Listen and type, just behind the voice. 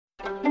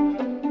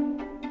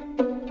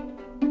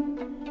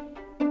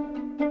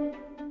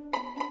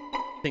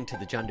To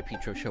the John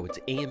DePetro Show. It's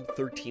AM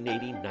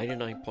 1380,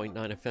 99.9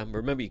 FM.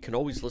 Remember, you can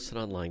always listen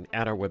online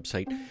at our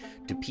website,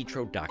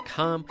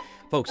 depetro.com.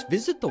 Folks,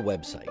 visit the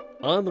website.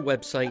 On the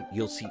website,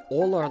 you'll see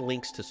all our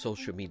links to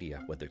social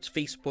media, whether it's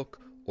Facebook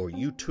or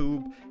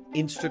YouTube,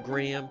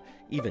 Instagram,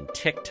 even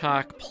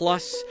TikTok.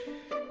 Plus,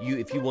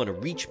 if you want to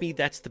reach me,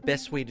 that's the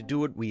best way to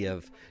do it. We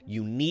have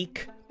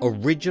unique,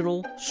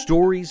 original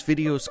stories,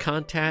 videos,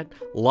 content.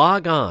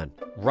 Log on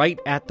right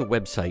at the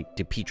website,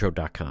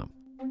 depetro.com.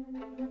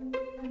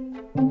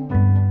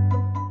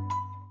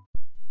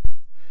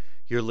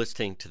 You're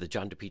listening to the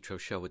John DePetro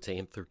Show. It's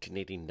AM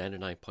 1380,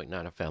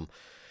 99.9 FM.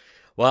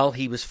 Well,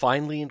 he was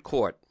finally in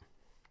court,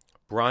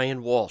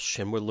 Brian Walsh,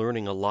 and we're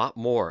learning a lot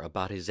more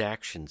about his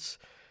actions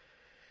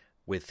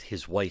with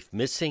his wife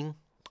missing.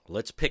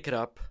 Let's pick it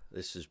up.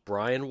 This is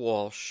Brian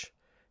Walsh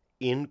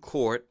in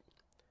court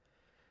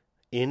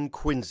in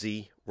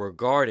Quincy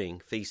regarding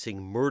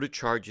facing murder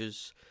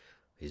charges,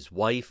 his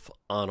wife,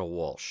 Anna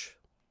Walsh.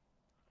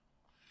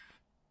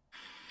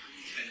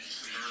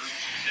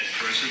 At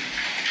present,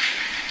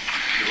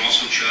 you're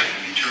also charged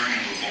with return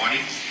of a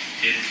body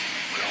hid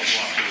without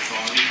lawful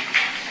authority,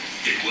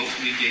 did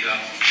willfully dig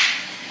up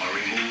or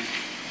remove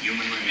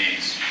human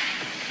remains.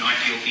 Not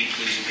guilty,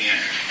 pleas will be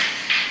entered.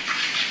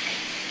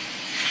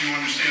 Do you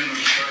understand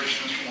those charges,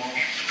 Mr.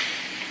 Walsh?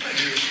 I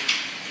do.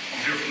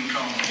 I'll hear from the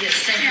Commonwealth.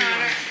 Yes, thank you. Your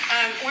Honor,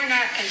 we're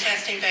not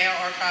contesting bail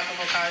or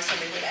probable cause, so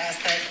we would ask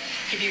that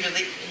if you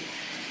relieve.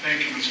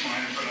 Thank you, Ms.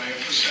 Minor, but I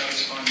have to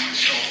satisfy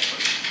myself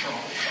with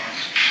probable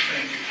cause.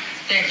 Thank you.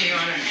 Thank you,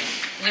 Your Honor.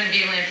 Lynn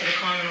Beeland for the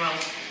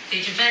Commonwealth. The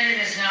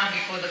defendant is now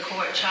before the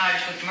court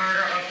charged with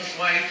murder of his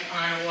wife,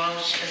 Anna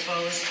Walsh, as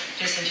well as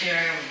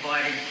disinterring of a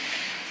body.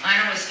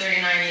 Anna was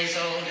 39 years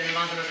old and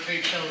mother of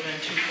 3 children,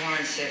 2, 4,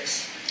 and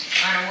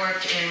 6. Anna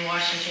worked in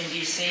Washington,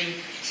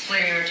 D.C.,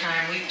 splitting her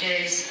time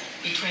weekdays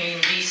between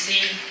D.C.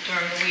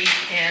 during the week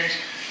and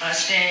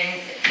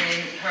staying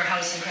in her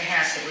house in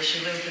Cohasset, where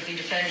she lived with the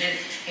defendant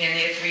and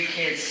their 3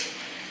 kids.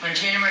 On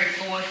January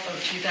 4th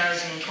of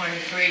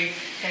 2023,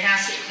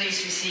 Cohasset police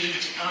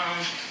received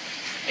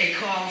a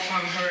call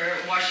from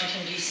her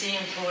Washington, D.C.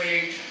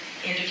 employee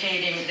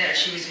indicating that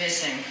she was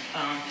missing.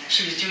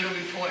 She was due to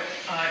report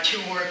to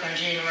work on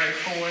January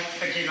 4th,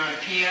 but did not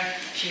appear.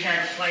 She had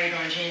a flight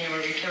on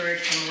January 3rd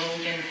from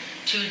Logan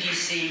to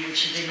D.C., which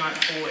she did not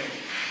board.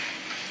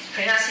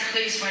 Cohasset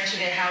police went to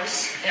their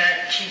house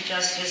at Chief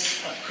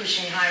Justice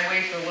Cushing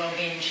Highway for a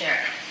well-being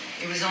check.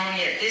 It was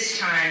only at this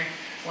time,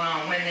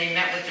 when they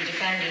met with the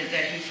defendant,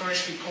 that he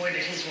first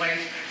reported his wife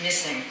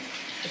missing.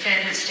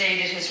 Defendant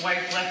stated his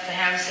wife left the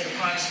house at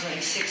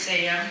approximately 6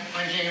 a.m.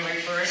 on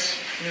January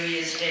 1st, New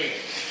Year's Day.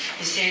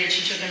 He stated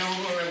she took an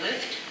Uber or a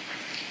Lyft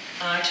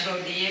to go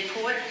to the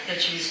airport,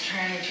 that she was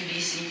returning to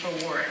D.C. for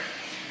work.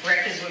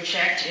 Records were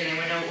checked and there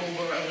were no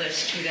Uber or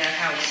Lyfts to that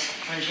house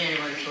on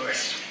January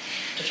 1st.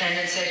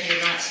 Defendant said he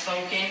had not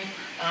spoken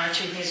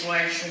to his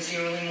wife since the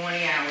early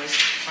morning hours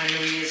on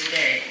New Year's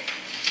Day.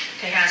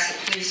 Cohasset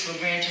police were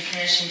granted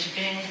permission to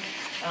ping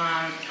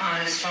on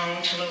his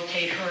phone to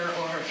locate her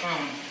or her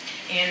phone.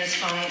 Anna's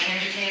phone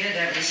indicated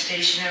that it was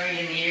stationary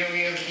in the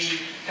area of the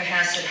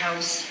Cohasset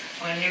house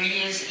on New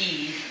Year's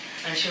Eve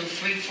until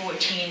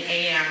 3:14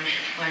 a.m.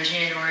 on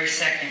January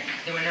 2nd.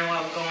 There were no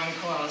outgoing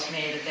calls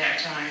made at that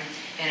time,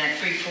 and at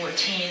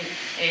 3:14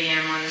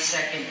 a.m. on the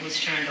 2nd, it was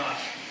turned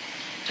off.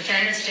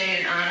 Defendant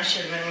stated Anna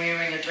should have been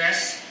wearing a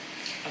dress,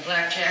 a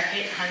black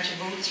jacket, hunter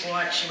boots,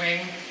 watch,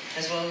 ring,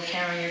 as well as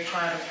carrying a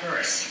Prada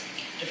purse.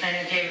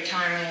 Defendant gave a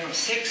time of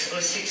 6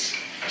 or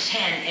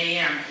 6:10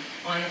 a.m.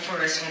 on the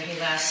 1st when he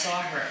last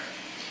saw her.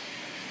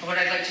 What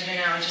I'd like to do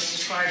now is just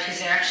describe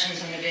his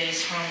actions in the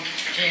days from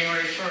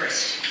January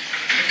 1st.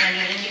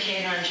 Defendant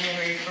indicated on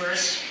January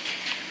 1st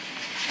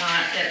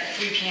at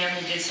 3 p.m.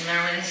 he did some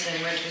errands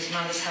and went to his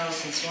mother's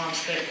house in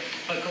Swampscott,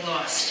 but got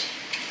lost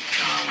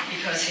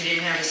because he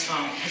didn't have his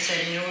phone. He said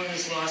he knew it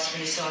was lost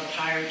when he saw the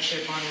pirate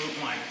ship on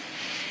Route 1.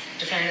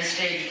 Defendant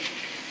stayed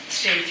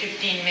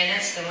 15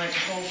 minutes, then went to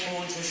Whole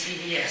Foods and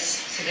CVS.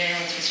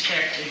 Surveillance was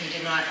checked and he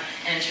did not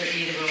enter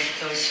either of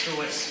those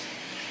stores.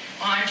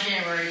 On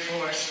January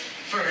 1st,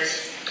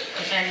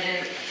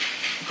 defendant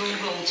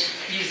Googled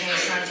using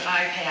his son's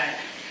iPad.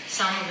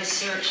 Some of his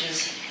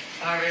searches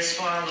are as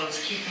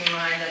follows. Keep in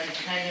mind that the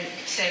defendant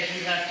said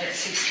he left at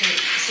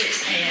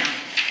 6 a.m.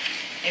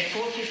 At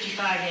 4:55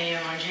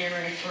 a.m. on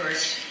January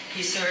 1st,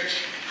 he searched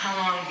how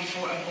long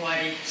before a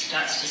body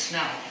starts to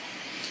smell.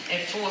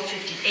 At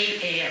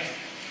 4:58 a.m.,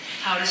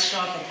 how to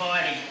stop a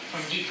body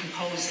from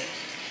decomposing.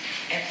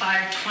 At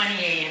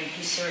 5:20 a.m.,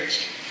 he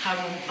searched how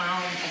to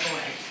embalm a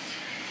body.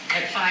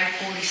 At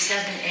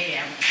 5:47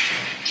 a.m.,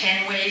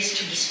 10 ways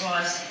to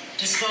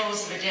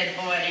dispose of a dead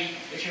body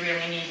if you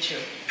really need to.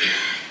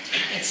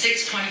 At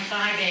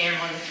 6:25 a.m.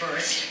 on the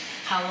 1st,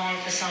 how long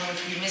for someone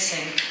to be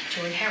missing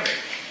to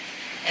inherit.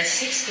 At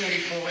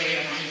 6:34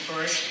 a.m. on the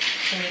 1st,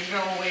 can you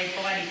throw away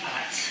body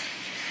parts?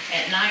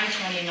 At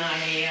 9:29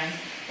 a.m.,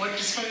 what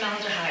does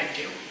formaldehyde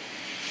do?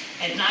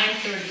 At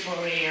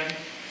 9:34 a.m.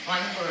 on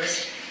the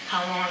 1st,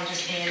 how long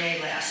does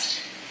DNA last?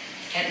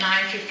 At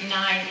 9:59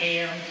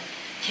 a.m.,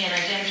 can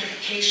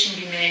identification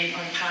be made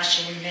on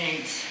partial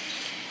remains?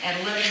 At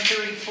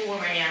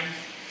 11:34 a.m.,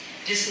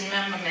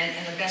 dismemberment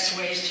and the best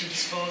ways to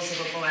dispose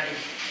of a body.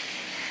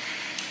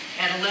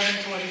 At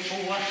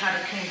 11:44, how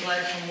to clean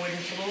blood from wooden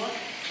floor.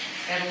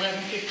 At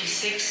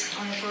 11:56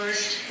 on the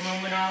first,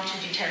 luminol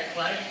to detect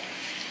blood.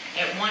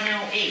 At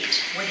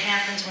 1:08, what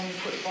happens when you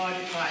put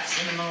body parts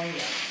in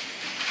ammonia?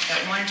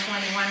 At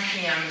 1:21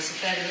 p.m., is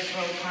it better to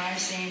throw crime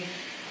scene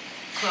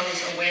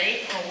clothes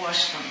away or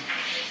wash them?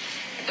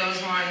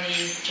 Those were on the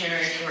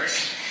January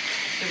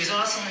 1st. There was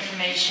also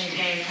information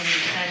gained from the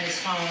defendant's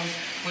phone,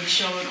 which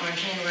showed on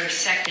January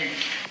 2nd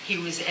he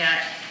was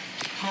at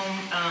Home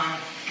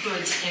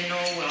Goods in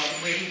Norwell,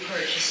 where he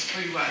purchased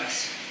 3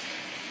 rugs.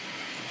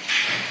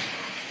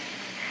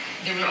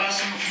 There were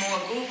also more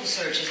Google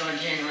searches on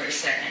January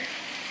 2nd.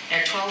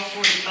 At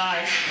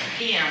 12:45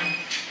 p.m.,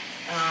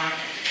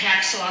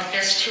 hacksaw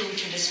best tool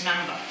to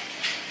dismember.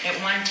 At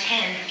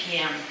 1:10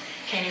 p.m.,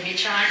 can you be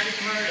charged with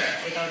murder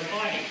without a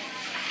body?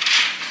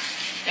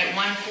 At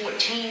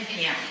 1:14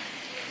 p.m.,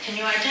 can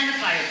you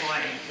identify a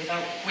body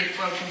with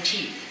broken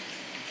teeth?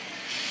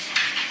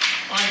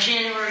 On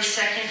January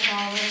 2nd,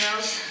 following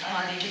those,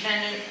 the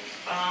defendant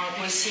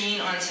was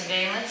seen on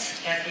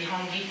surveillance at the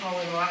Home Depot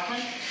in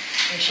Rockland.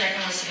 In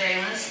checking the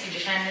surveillance, the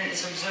defendant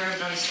is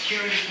observed on a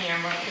security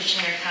camera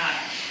pushing a cart.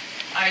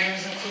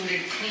 Items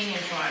included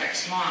cleaning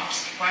products,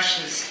 mops,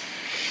 brushes,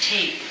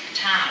 tape,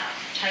 towel,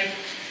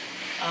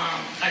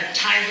 a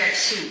Tyvek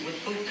suit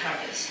with boot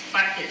covers,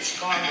 buckets,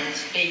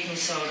 goggles, baking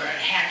soda, a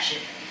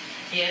hatchet.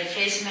 He had a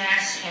face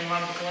mask and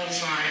rubber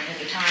gloves on at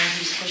the time he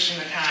was pushing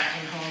the cart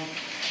in Home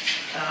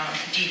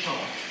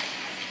Depot.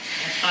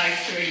 At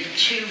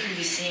 5:32, he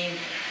was seen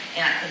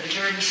at the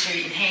Derby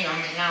Street in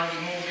Hingham, now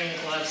removing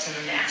the gloves and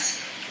the mask.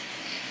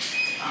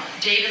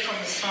 Data from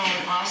his phone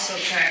also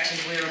tracked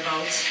his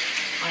whereabouts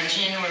on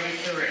January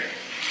 3rd.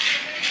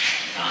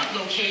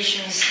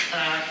 Locations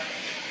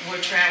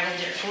were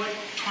traveled at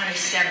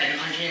 4:27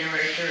 on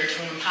January 3rd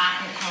to an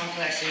apartment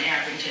complex in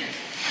Abington.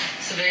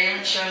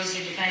 Surveillance shows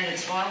the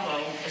defendant's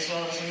Volvo, as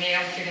well as a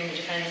male fitting the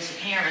defendant's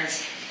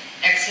appearance,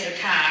 exit a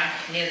car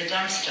near the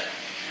dumpster.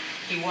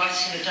 He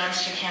walks to the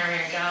dumpster carrying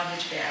a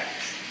garbage bag.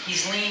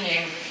 He's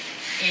leaning,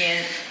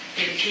 and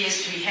it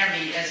appears to be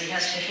heavy as he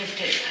has to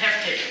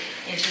heft it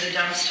into the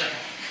dumpster.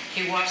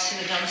 He walks to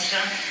the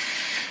dumpster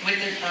with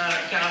the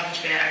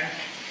garbage bag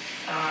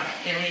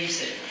and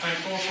leaves it. On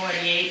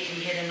 4:48,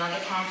 he hit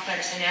another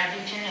complex in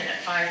Abington, and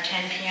at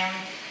 5:10 p.m.,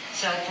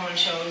 cell phone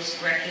shows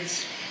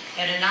records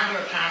at another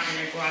apartment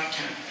in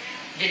Brockton.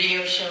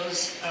 Video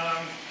shows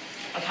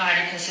a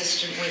party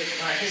consistent with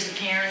his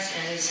appearance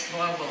and his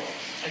Volvo.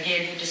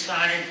 Again, he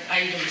discarded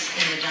items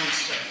in the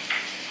dumpster.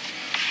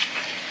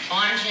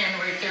 On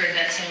January 3rd,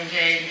 that same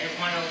day, at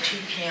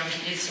 1:02 p.m.,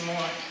 he did some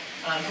more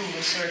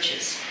Google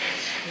searches.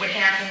 What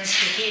happens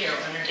to hair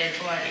on a dead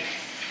body?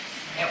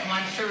 At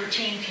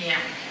 1:13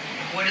 p.m.,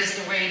 what is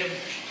the rate of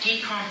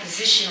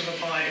decomposition of a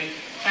body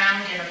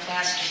found in a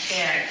plastic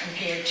bag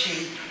compared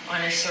to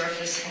on a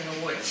surface in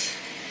the woods?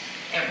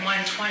 At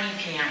 1:20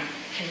 p.m.,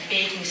 can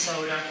baking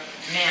soda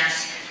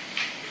mask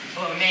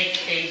or make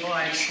a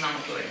body smell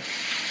good?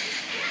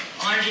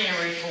 On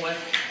January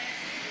 4th,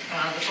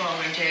 the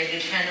following day, the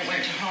defendant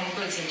went to Home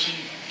Goods and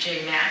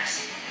TJ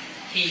Maxx.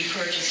 He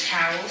purchased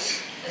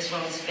towels as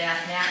well as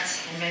bath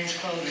mats and men's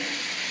clothing.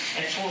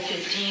 At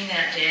 4:15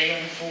 that day,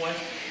 on the 4th,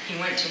 he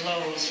went to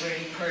Lowe's where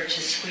he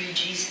purchased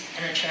squeegees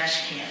and a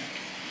trash can.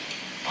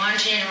 On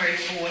January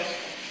 4th,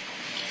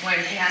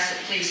 when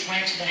Passaic police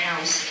went to the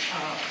house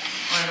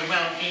on a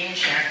well-being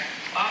check,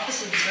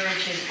 officers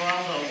observed his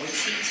Volvo with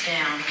seats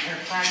down and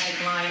a plastic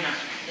liner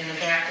in the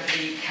back of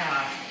the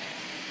car.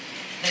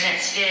 The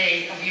next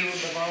day, a view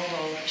of the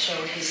Volvo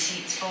showed his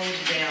seats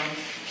folded down,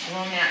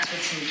 floor mats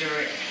with some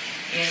dirt,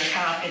 and the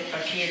carpet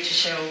appeared to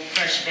show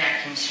fresh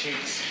vacuum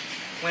streaks.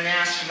 When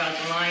asked about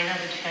the liner,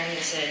 the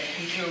defendant said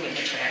he threw it in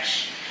the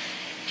trash.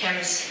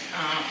 Chemists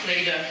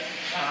later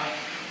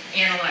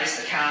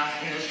analyzed the car,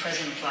 and there was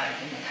present blood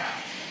in the car.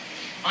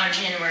 On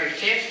January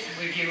 5th,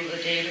 review of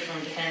the data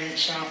from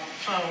defendant's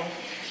phone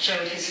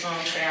showed his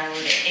phone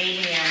traveled at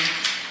 8 a.m.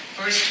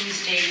 first to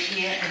his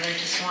daycare and then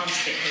to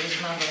Swampscott, where his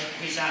mother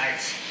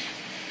resides.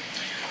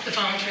 The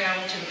phone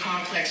traveled to the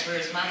complex where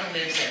his mother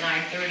lives at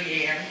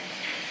 9:30 a.m.,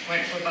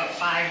 went for about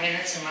 5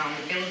 minutes around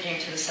the building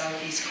to the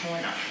southeast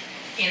corner.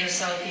 In the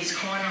southeast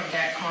corner of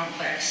that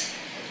complex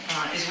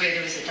is where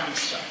there was a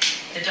dumpster.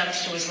 The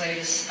dumpster was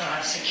later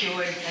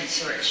secured and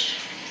searched.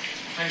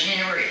 On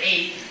January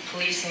 8th,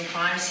 police and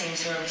crime scene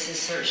services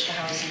searched the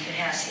house in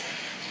Passaic.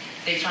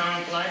 They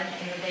found blood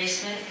in the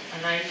basement,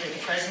 a knife with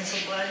the presence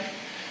of blood.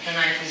 The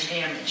knife was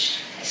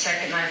damaged. A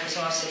second knife was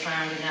also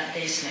found in that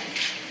basement.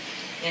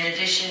 In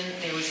addition,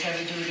 there was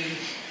heavy-duty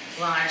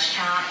large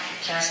top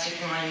plastic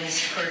liners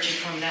purchased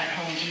from that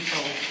Home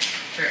Depot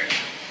trip.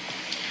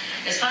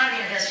 As part of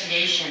the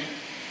investigation,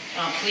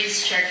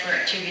 police checked for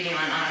activity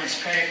on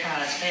honest credit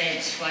cards,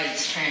 banks,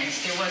 flights,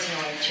 trains. There was no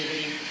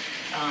activity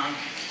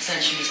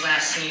since she was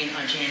last seen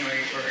on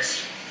January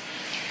 1st.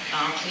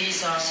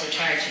 Police also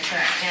tried to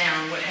track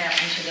down what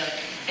happened to the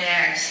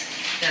bags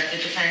that the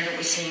defendant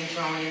was seen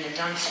throwing in the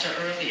dumpster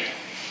earlier.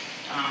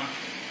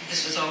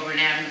 This was over in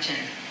Abington.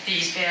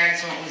 These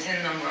bags and what was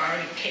in them were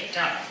already picked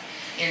up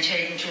and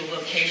taken to a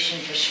location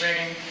for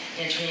shredding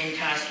and to be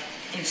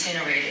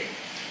incinerated.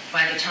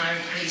 By the time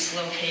police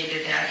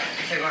located that,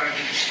 they were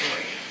already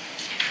destroyed.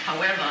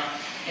 However,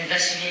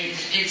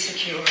 investigators did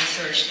secure and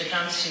search the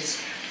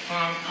dumpsters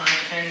from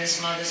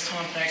defendant's mother's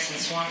complex in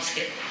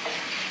Swampscott.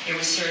 It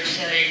was searched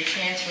at a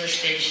transfer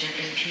station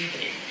in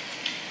Peabody.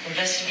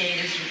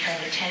 Investigators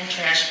recovered 10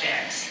 trash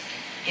bags.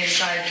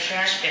 Inside the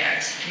trash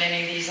bags,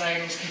 many of these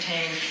items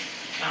contained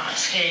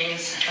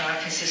stains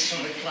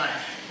consistent with blood,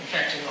 in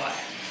fact a lot.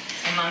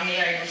 Among the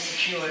items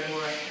secured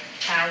were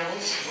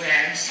towels,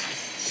 rags,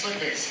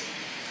 slippers,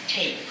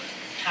 tape,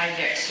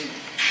 Tyvek suit,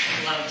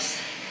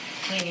 gloves,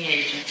 cleaning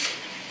agents,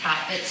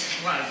 carpets,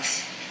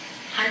 rugs,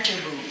 hunter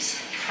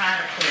boots,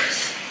 Prada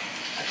purse,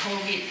 a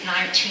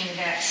COVID-19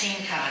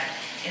 vaccine card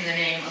in the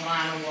name of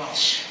Anna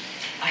Walsh,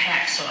 a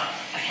hacksaw,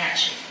 a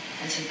hatchet,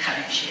 and some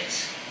cutting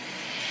shears.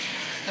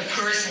 The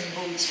purse and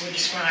boots were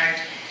described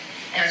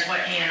as what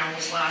Anna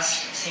was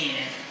last seen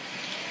in.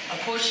 A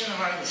portion of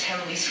the rug was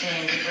heavily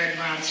stained with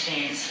red-brown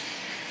stains.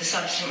 The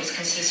substance was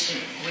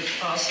consistent with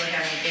also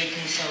having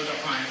baking soda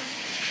on it.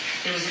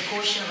 There was a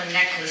portion of a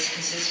necklace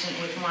consistent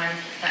with one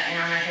that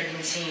Anna had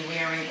been seen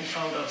wearing in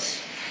photos.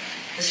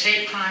 The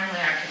State Crime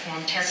Lab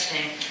performed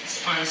testing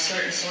on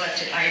certain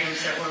selected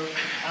items that were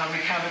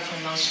recovered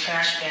from those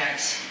trash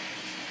bags.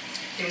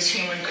 There was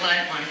human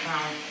blood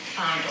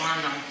found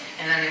on them,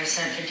 and then they were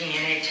sent for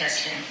DNA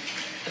testing.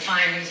 The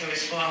findings are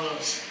as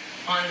follows.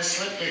 On the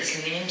slippers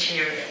in the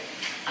interior,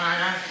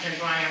 Anna and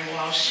Brian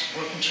Walsh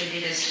were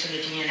contributors to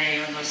the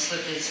DNA on those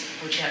slippers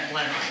which had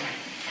blood on them.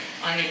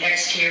 On the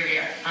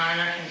exterior,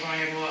 Anna and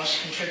Brian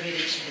Walsh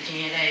contributed to the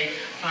DNA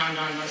found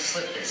on those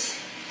slippers.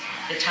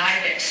 The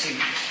Tyvek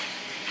suit.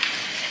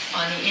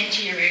 On the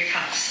interior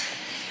cuffs,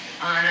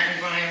 Anna and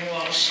Brian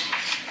Walsh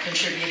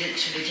contributed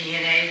to the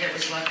DNA that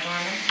was left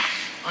on them.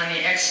 On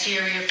the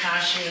exterior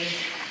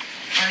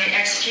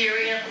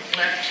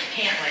left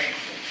pant leg,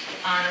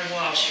 Anna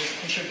Walsh was a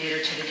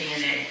contributor to the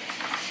DNA.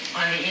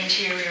 On the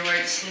interior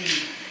right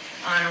sleeve,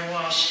 Anna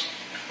Walsh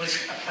was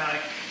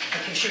a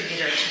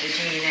contributor to the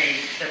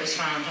DNA that was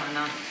found on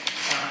the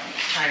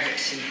Tyvek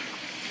suit.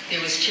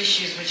 There was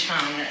tissues which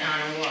found that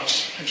Anna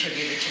Walsh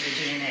contributed to the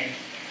DNA.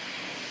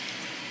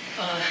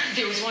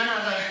 There was one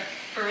other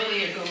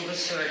earlier Google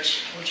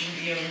search, which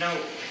you'll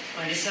note.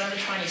 On December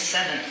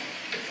 27th,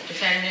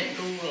 defendant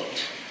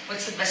Googled,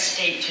 what's the best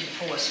state to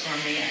divorce from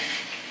the end?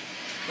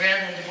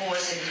 Rather than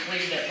divorce, it was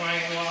believed that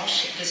Brian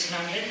Walsh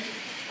dismembered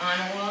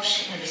Anna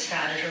Walsh and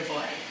discarded her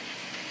body.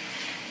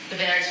 The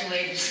bags were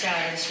later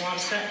discarded in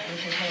Swampscott and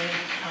contained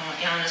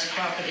Anna's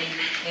property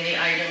and the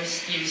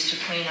items used to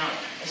clean up,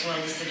 as well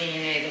as the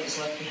DNA that was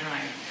left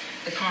behind.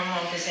 The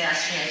Commonwealth is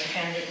asking that the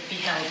defendant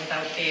be held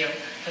without bail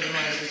for the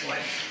murder of his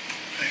wife.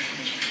 Thank you,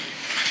 Ms. Peter.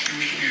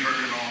 You wish to be heard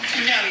at all?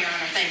 No, Your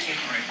Honor, thank you.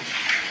 All right.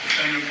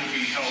 Defendant will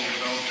be held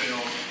without bail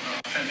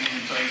pending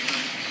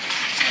indictment.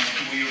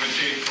 Do we have a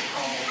date for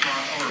probable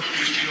cause? Or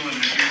Ms. Peter,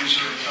 did you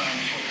reserve time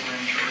for the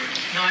grand jury?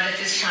 Not at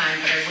this time,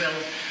 but I will.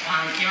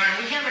 Your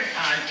Honor, we have a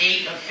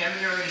date of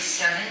February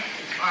 7th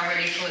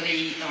already for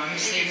the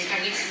Mercedes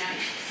police.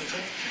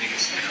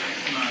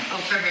 Oh,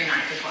 February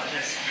 9th, I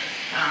apologize.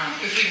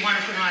 If we want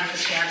to put on for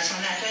status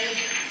on that day?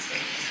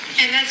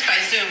 And that's by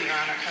Zoom, Your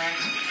Honor,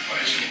 correct? By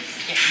Zoom.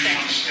 Yes, Do you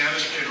thank want a you.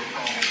 status date or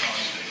probable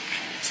cause date?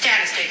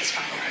 Status date is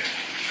fine. Okay.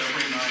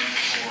 February 9th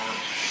for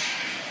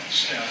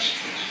status,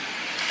 please.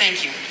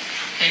 Thank you.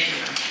 Thank you,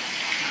 Your Honor.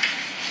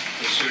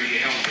 So, sir,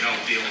 you're held without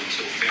bail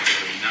until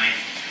February 9th,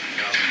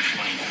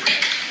 2023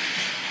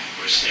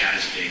 for a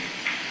status date.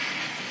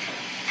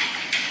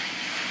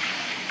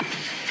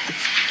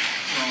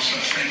 Well, so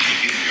thank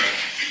you.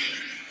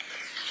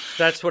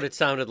 That's what it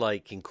sounded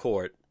like in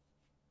court.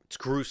 It's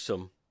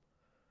gruesome.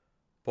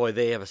 Boy,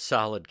 they have a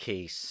solid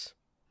case.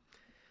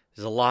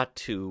 There's a lot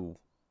to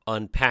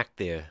unpack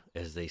there,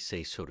 as they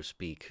say, so to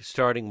speak.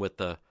 Starting with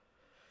the,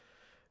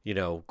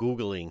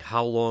 Googling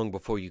how long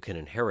before you can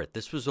inherit.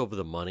 This was over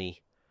the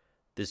money.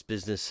 This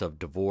business of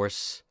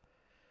divorce.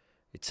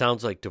 It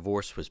sounds like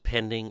divorce was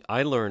pending.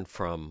 I learned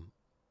from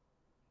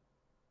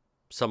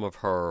some of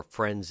her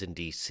friends in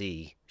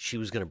D.C. she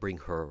was going to bring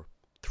her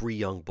 3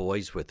 young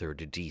boys with her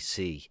to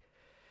D.C.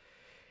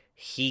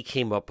 He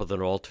came up with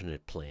an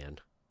alternate plan,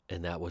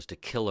 and that was to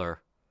kill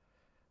her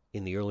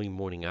in the early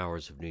morning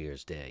hours of New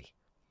Year's Day.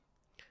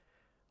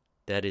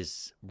 That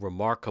is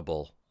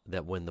remarkable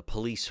that when the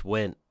police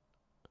went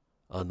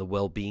on the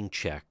well-being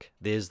check,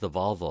 there's the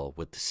Volvo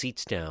with the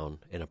seats down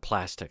and a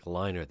plastic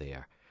liner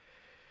there.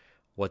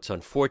 What's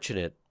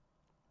unfortunate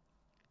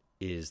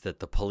is that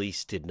the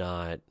police did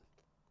not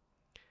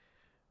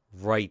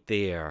right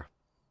there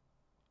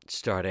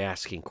start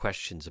asking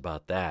questions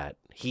about that.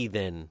 He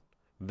then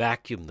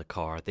vacuumed the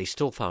car. They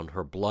still found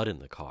her blood in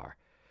the car.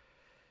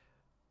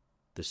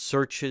 The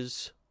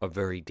searches are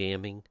very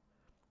damning.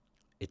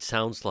 It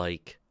sounds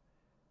like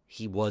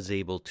he was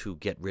able to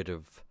get rid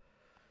of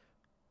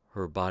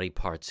her body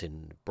parts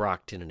in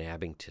Brockton and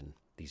Abington,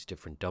 these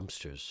different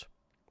dumpsters.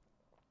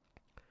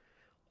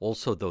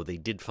 Also, though, they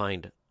did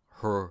find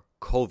her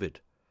COVID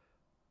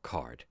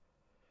card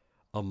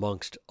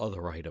amongst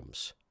other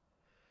items.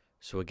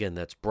 So again,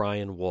 that's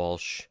Brian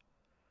Walsh.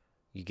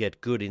 You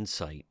get good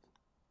insight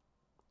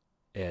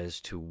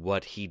as to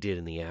what he did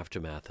in the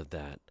aftermath of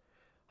that,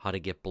 how to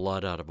get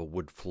blood out of a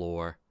wood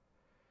floor.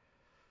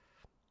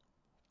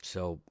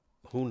 So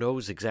who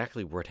knows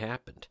exactly where it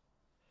happened?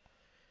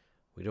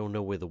 We don't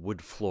know where the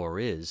wood floor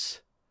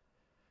is,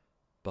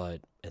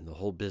 but in the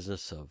whole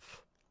business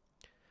of,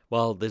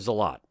 well, there's a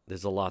lot.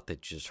 There's a lot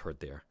that you just heard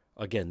there.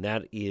 Again,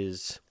 that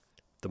is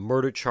the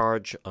murder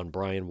charge on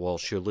Brian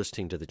Walsh. You're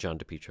listening to The John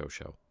DePetro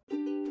Show.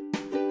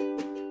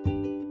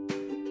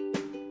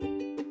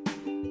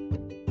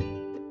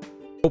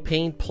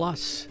 Propane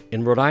Plus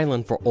in Rhode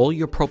Island for all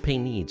your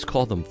propane needs.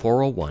 Call them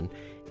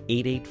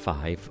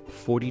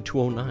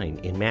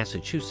 401-885-4209. In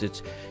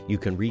Massachusetts, you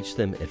can reach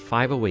them at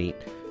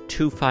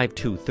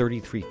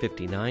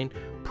 508-252-3359.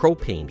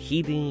 Propane,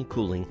 heating and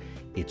cooling.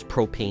 It's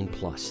Propane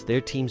Plus.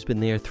 Their team's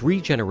been there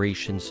 3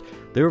 generations.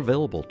 They're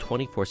available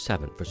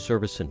 24/7 for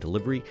service and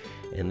delivery,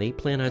 and they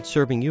plan on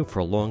serving you for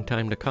a long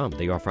time to come.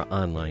 They offer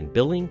online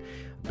billing,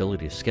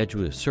 ability to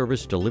schedule a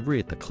service delivery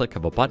at the click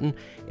of a button,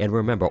 and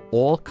remember,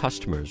 all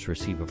customers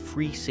receive a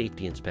free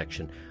safety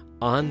inspection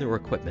on their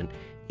equipment.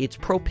 It's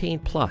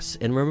Propane Plus,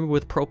 and remember,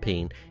 with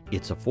propane,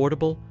 it's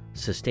affordable,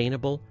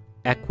 sustainable,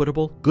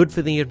 equitable, good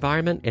for the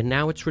environment, and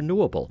now it's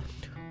renewable.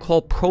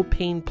 Call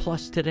Propane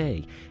Plus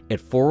today at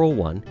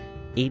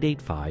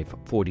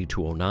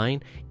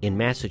 401-885-4209. In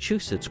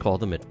Massachusetts, call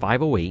them at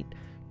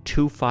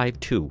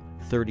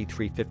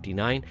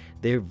 508-252-3359.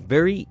 They're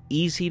very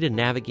easy to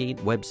navigate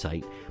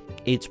website.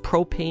 It's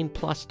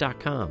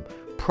propaneplus.com.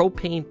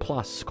 Propane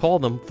Plus. Call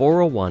them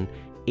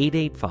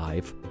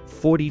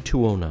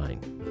 401-885-4209.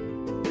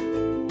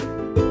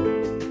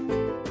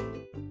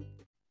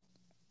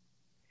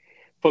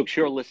 Folks,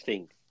 you're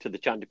listening to the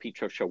John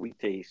DePetro Show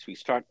weekdays. We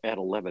start at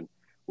 11.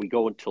 We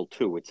go until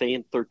 2. It's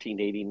AM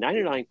 1380,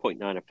 99.9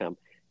 FM. You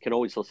can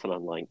always listen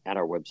online at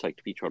our website,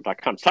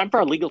 DePetro.com. It's time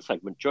for our legal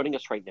segment. Joining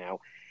us right now,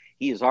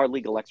 he is our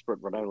legal expert,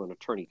 Rhode Island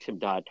attorney, Tim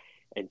Dodd.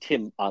 And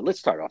Tim, let's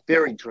start off.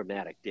 Very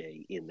dramatic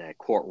day in that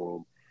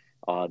courtroom.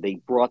 They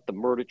brought the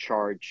murder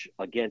charge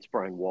against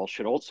Brian Walsh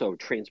and also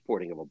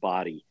transporting of a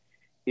body.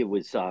 It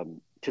was,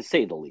 to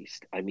say the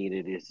least. I mean,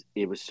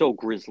 it was so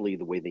grisly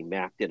the way they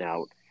mapped it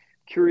out.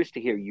 Curious to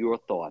hear your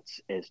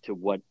thoughts as to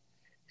what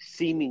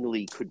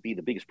seemingly could be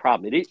the biggest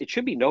problem. It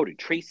should be noted,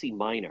 Tracy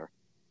Minor,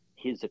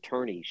 his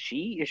attorney,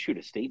 she issued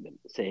a statement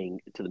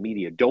saying to the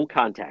media, don't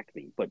contact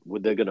me, but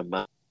they're going to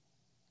mount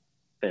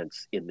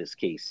defense in this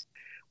case.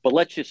 But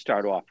let's just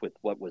start off with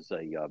what was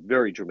a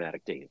very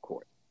dramatic day in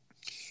court.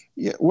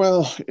 Yeah,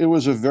 well, it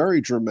was a very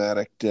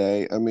dramatic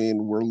day. I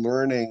mean, we're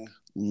learning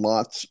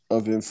lots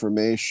of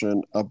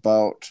information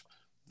about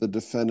the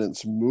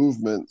defendant's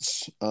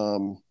movements,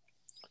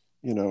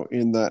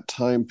 in that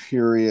time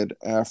period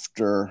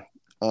after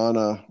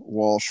Anna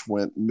Walsh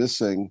went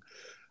missing.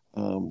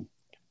 And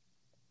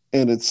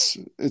it's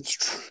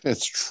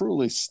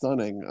truly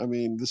stunning. I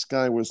mean, this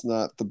guy was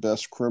not the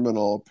best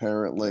criminal,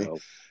 apparently. No.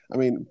 I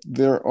mean,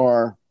 there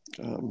are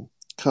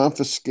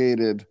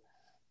confiscated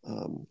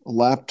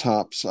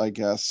laptops, I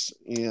guess,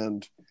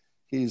 and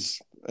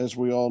he's, as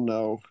we all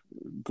know,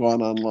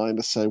 gone online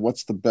to say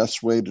what's the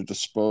best way to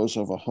dispose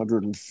of a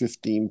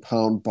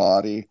 115-pound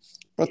body.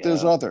 But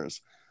there's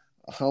others.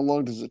 How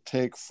long does it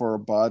take for a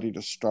body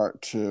to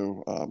start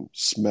to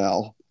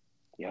smell?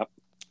 Yep.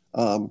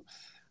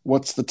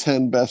 What's the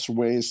 10 best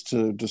ways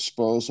to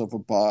dispose of a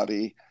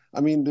body?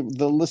 I mean,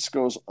 the list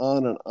goes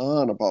on and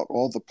on about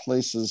all the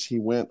places he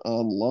went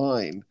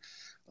online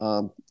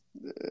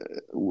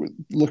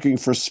looking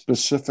for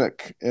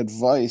specific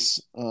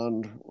advice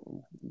on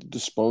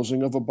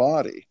disposing of a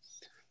body.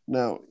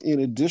 Now,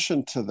 in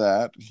addition to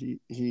that,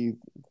 he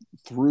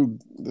threw,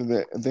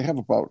 they have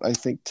about, I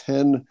think,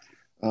 10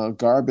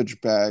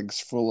 garbage bags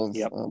full of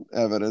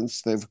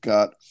evidence. They've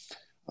got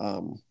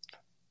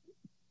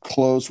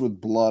clothes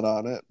with blood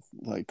on it,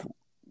 like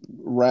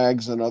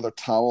rags and other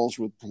towels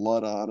with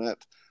blood on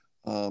it.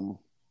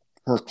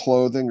 Her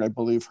clothing, I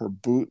believe her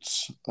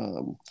boots,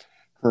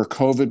 her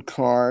COVID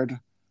card,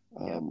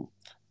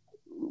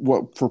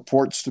 what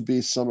purports to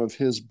be some of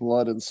his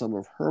blood and some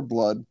of her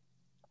blood.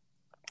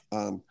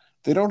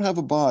 They don't have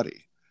a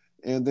body,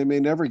 and they may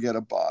never get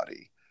a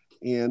body.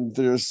 And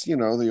there's,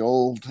 the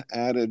old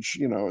adage,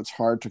 it's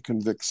hard to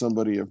convict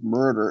somebody of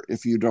murder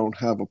if you don't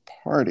have a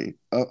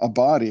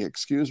body,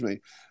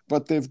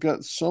 But they've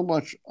got so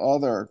much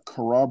other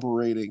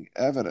corroborating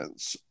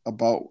evidence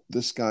about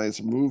this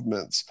guy's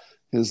movements,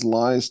 his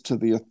lies to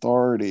the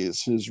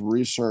authorities, his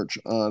research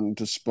on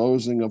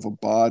disposing of a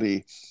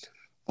body.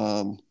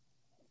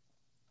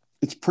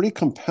 It's pretty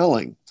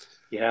compelling.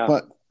 Yeah.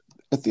 But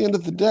at the end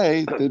of the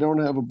day, they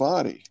don't have a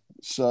body.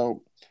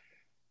 So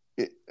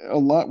a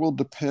lot will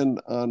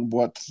depend on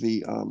what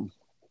the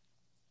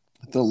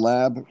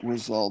lab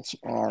results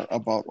are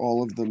about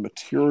all of the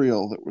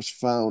material that was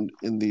found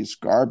in these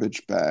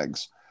garbage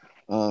bags.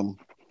 How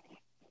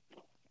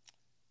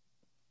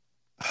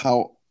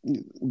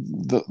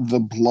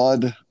the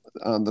blood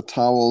on the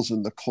towels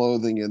and the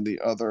clothing and the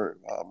other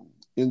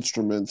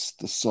instruments,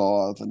 the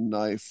saw, the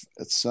knife,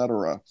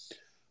 etc.,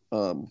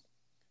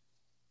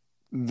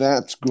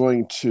 that's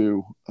going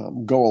to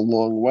go a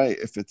long way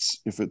if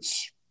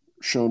it's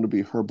shown to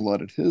be her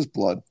blood and his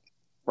blood.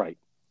 Right.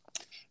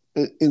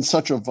 In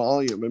such a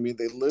volume. I mean,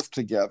 they live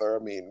together.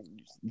 I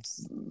mean,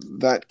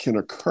 that can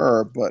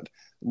occur, but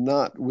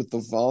not with the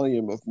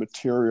volume of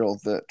material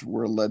that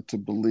we're led to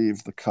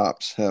believe the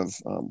cops have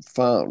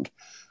found.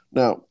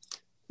 Now,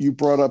 you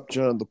brought up,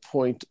 John, the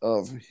point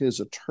of his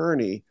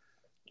attorney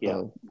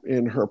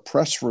in her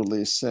press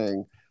release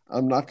saying,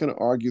 I'm not going to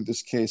argue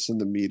this case in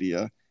the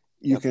media.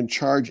 You can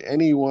charge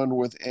anyone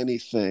with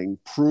anything.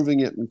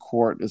 Proving it in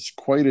court is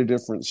quite a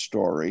different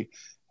story.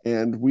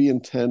 And we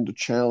intend to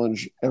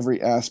challenge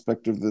every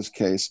aspect of this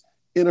case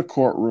in a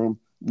courtroom,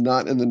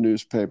 not in the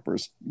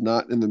newspapers,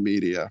 not in the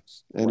media.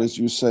 And as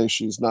you say,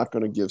 she's not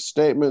going to give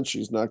statements.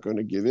 She's not going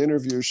to give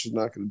interviews. She's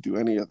not going to do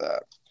any of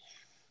that.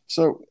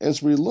 So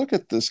as we look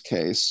at this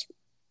case,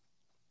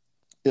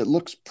 it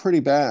looks pretty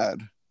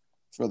bad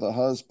for the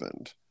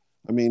husband.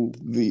 I mean,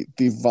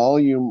 the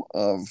volume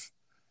of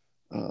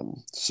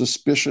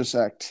suspicious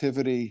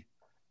activity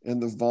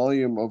and the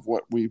volume of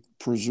what we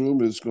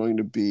presume is going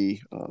to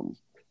be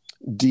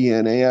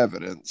DNA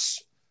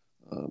evidence,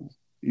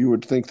 you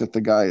would think that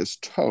the guy is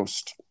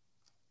toast.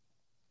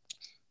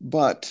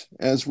 But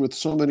as with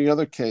so many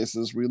other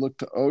cases, we look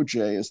to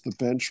OJ as the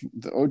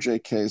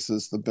OJ case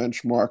is the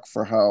benchmark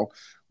for how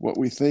what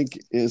we think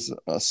is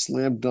a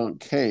slam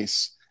dunk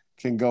case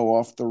can go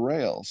off the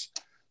rails.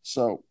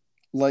 So,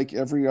 like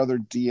every other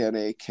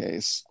DNA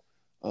case,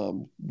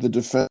 the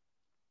defense,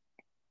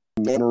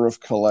 manner of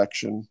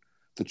collection,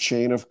 the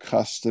chain of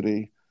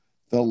custody,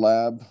 the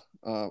lab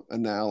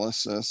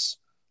analysis.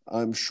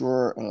 I'm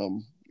sure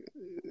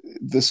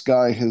this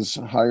guy has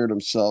hired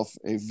himself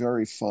a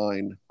very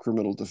fine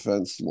criminal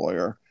defense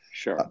lawyer.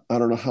 Sure. I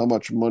don't know how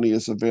much money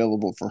is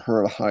available for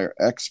her to hire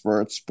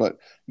experts, but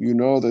you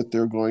know that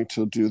they're going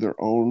to do their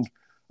own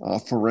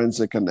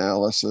forensic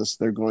analysis.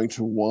 They're going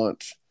to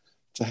want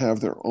to have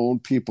their own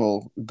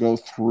people go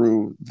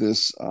through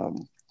this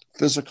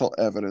physical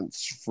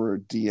evidence for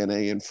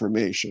DNA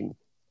information.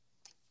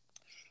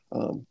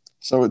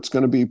 So it's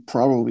going to be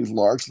probably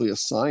largely a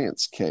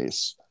science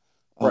case.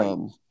 Right.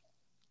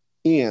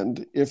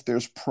 And if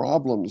there's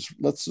problems,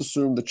 let's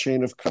assume the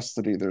chain of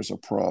custody, there's a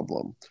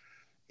problem,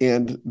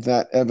 and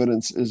that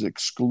evidence is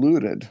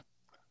excluded.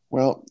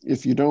 Well,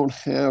 if you don't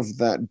have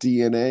that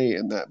DNA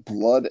and that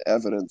blood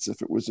evidence,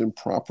 if it was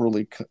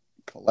improperly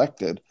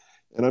collected,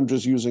 and I'm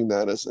just using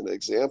that as an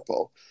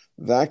example,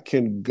 that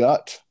can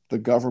gut the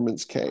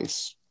government's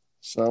case.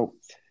 So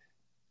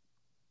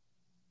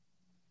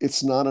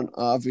it's not an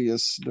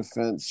obvious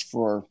defense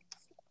for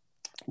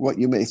what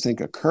you may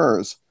think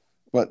occurs,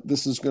 but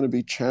this is going to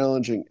be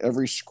challenging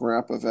every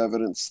scrap of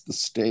evidence the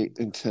state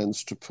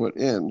intends to put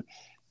in.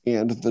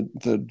 And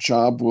the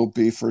job will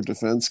be for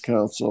defense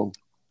counsel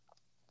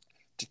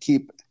to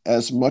keep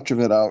as much of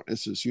it out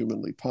as is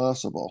humanly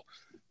possible,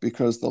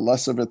 because the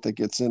less of it that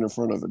gets in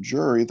front of a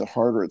jury, the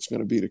harder it's going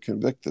to be to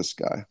convict this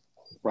guy.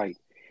 Right.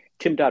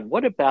 Tim Dodd,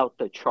 what about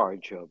the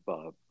charge of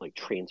like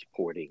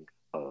transporting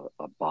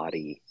a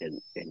body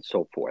and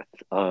so forth?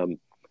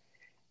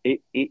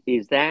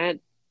 Is that,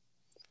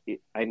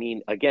 I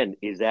mean, again,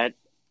 is that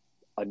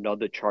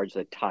another charge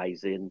that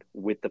ties in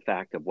with the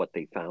fact of what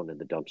they found in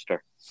the dumpster?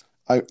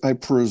 I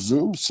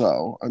presume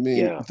so. I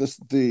mean,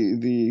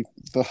 the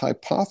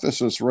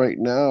hypothesis right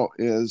now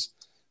is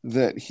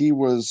that he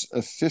was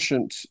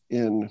efficient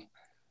in,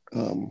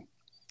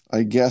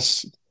 I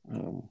guess,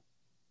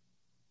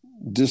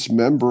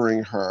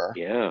 dismembering her,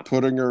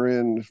 putting her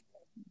in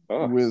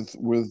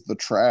with the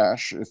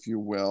trash, if you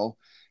will,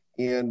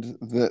 and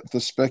that the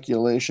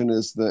speculation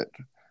is that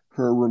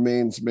her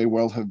remains may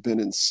well have been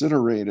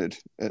incinerated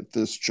at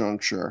this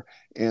juncture,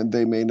 and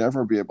they may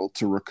never be able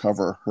to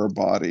recover her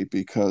body,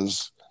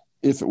 because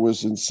if it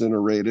was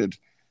incinerated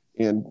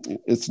and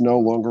it's no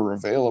longer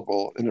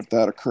available, and if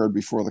that occurred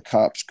before the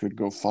cops could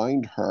go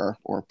find her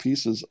or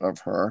pieces of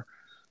her,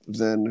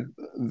 then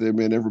there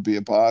may never be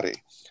a body.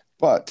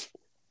 But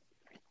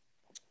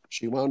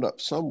she wound up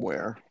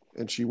somewhere,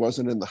 and she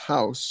wasn't in the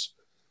house.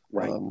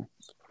 Right.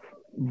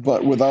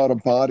 But without a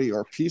body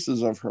or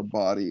pieces of her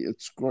body,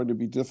 it's going to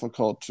be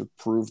difficult to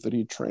prove that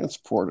he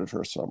transported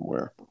her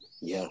somewhere.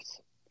 Yes.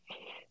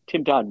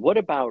 Tim Dodd, what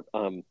about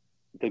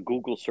the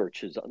Google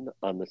searches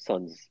on the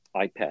son's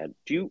iPad?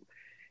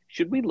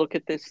 Should we look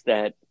at this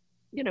that,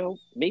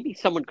 maybe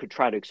someone could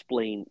try to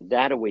explain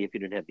that away if you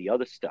didn't have the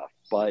other stuff,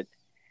 but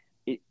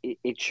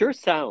it sure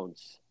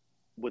sounds,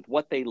 with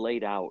what they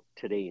laid out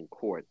today in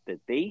court, that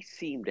they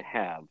seem to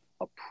have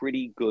a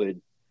pretty good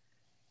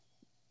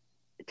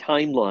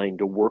timeline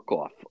to work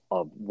off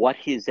of what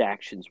his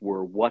actions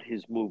were, what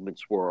his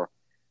movements were,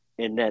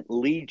 and that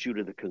leads you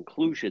to the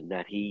conclusion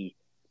that he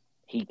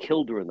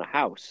killed her in the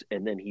house,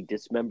 and then he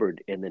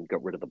dismembered and then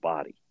got rid of the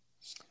body.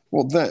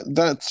 Well,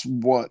 that's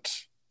what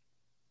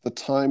the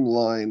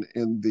timeline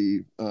in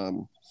the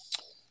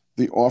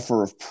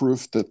offer of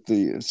proof that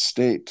the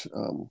state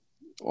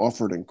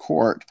offered in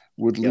court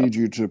would Yep. lead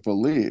you to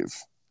believe.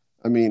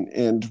 I mean,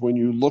 and when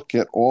you look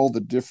at all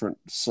the different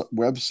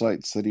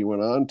websites that he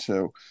went on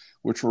to,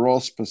 which were all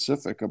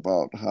specific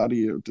about how do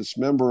you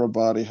dismember a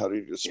body, how do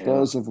you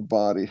dispose of a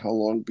body, how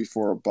long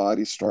before a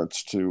body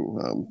starts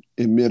to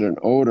emit an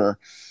odor,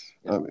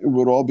 it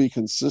would all be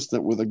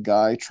consistent with a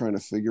guy trying to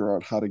figure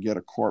out how to get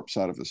a corpse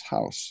out of his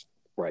house.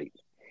 Right.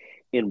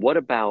 And what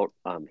about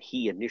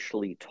he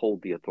initially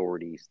told the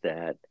authorities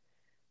that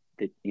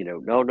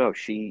no,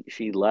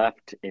 she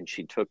left and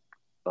she took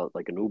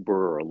like an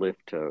Uber or a Lyft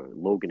to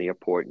Logan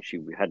Airport, and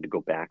she had to go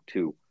back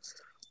to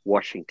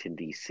Washington,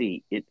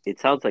 D.C. It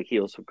sounds like he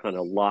also kind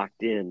of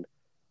locked in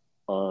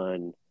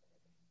on,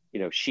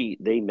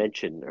 they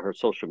mentioned her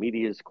social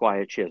media is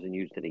quiet. She hasn't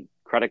used any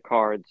credit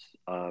cards.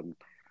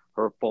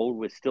 Her phone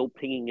was still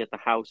pinging at the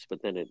house,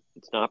 but then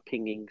it's not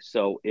pinging.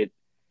 So it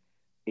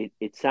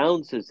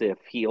sounds as if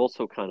he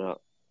also kind of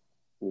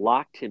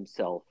locked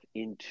himself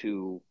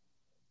into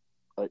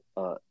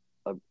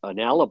an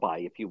alibi,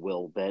 if you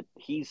will, that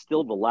he's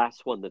still the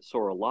last one that saw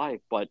her alive,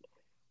 but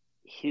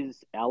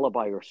his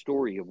alibi or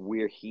story of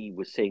where he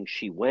was saying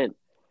she went,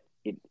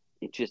 it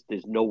just,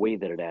 there's no way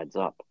that it adds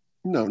up.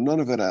 No, none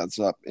of it adds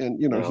up. And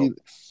No.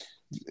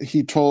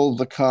 he told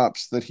the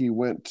cops that he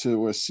went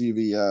to a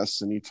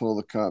CVS, and he told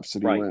the cops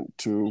that he went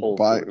to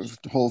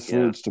Whole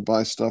Foods to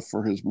buy stuff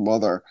for his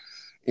mother.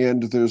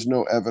 And there's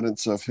no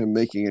evidence of him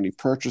making any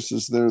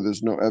purchases there.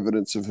 There's no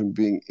evidence of him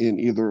being in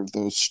either of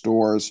those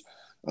stores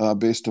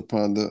based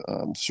upon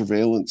the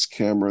surveillance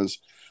cameras.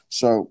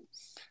 So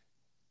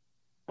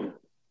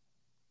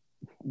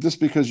just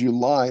because you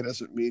lie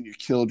doesn't mean you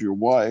killed your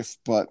wife,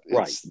 but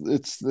it's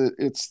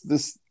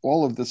this,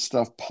 all of this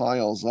stuff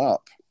piles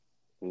up.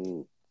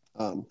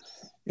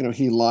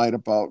 He lied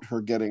about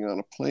her getting on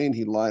a plane.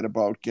 He lied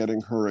about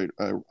getting her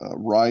a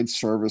ride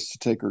service to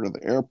take her to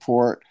the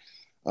airport.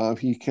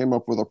 He came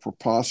up with a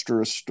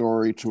preposterous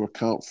story to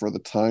account for the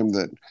time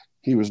that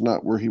he was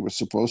not where he was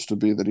supposed to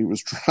be, that he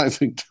was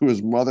driving to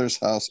his mother's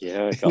house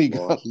and he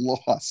got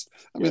lost.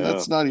 I mean,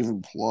 that's not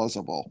even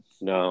plausible.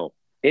 No.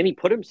 And he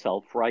put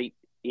himself right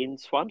in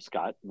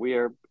Swampscott,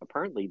 where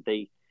apparently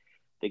they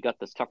got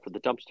the stuff for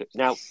the dumpster.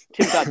 Now,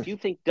 Tim Dodd, do you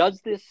think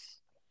does this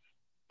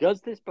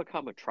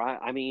become a trial?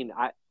 I mean,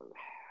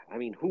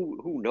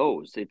 who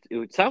knows?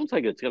 It sounds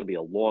like it's going to be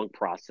a long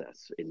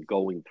process in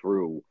going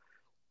through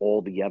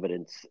all the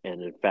evidence.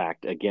 And in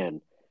fact,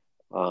 again,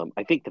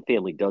 I think the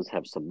family does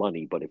have some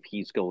money, but if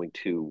he's going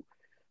to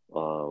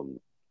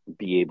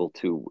be able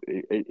to,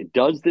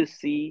 does this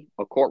see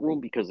a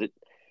courtroom? Because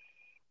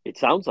it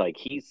sounds like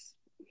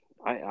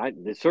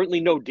there's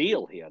certainly no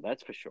deal here.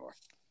 That's for sure.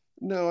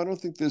 No, I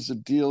don't think there's a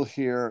deal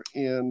here.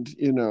 And,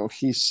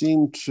 he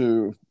seemed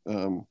to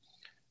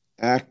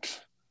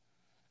act,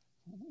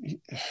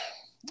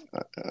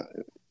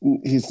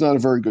 he's not a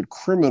very good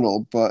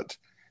criminal, but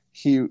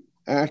he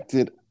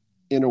acted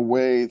in a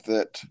way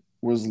that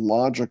was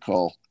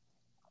logical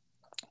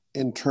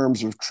in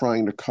terms of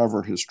trying to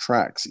cover his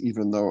tracks,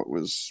 even though it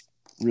was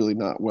really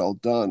not well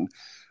done.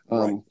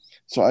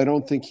 So I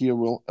don't think he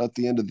will, at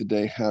the end of the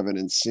day, have an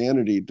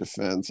insanity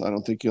defense. I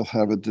don't think he'll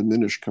have a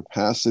diminished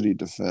capacity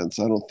defense.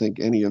 I don't think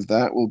any of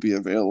that will be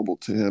available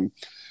to him.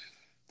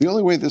 The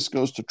only way this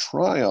goes to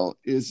trial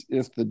is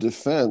if the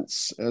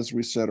defense, as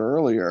we said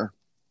earlier,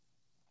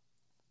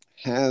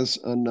 has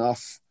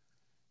enough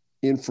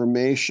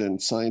information,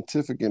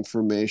 scientific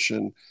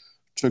information,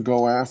 to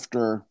go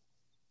after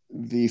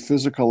the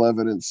physical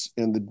evidence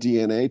and the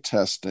DNA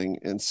testing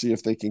and see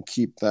if they can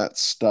keep that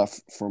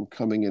stuff from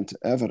coming into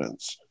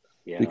evidence.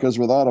 Yeah. Because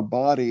without a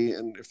body,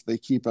 and if they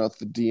keep out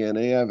the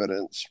DNA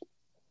evidence,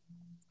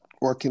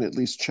 or can at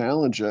least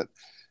challenge it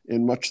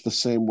in much the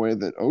same way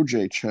that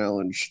OJ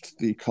challenged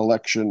the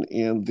collection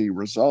and the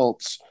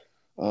results,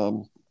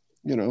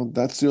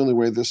 that's the only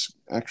way this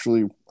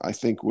actually, I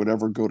think, would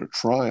ever go to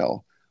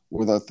trial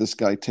without this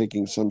guy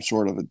taking some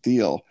sort of a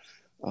deal.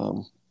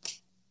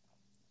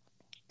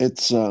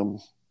 It's,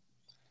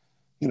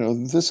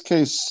 this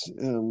case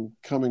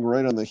coming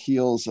right on the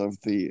heels of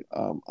the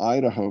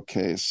Idaho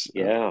case.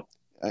 Yeah.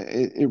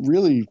 It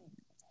really,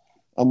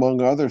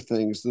 among other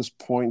things, this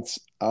points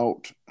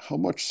out how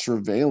much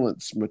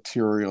surveillance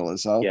material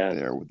is out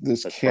there.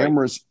 There's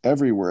cameras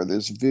everywhere.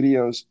 There's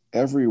videos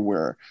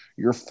everywhere.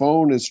 Your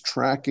phone is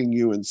tracking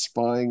you and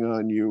spying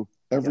on you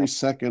every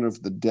second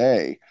of the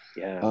day.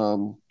 Yeah.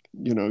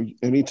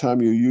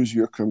 Anytime you use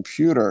your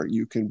computer,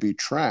 you can be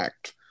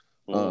tracked.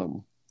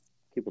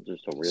 People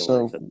just don't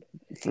realize it.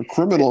 For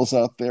criminals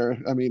out there,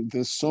 I mean,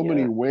 there's so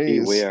many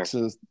ways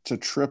to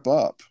trip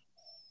up.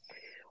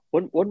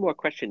 One more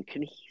question: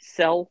 can he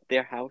sell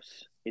their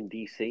house in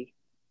D.C.?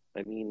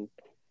 I mean,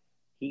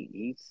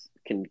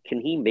 can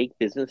he make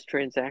business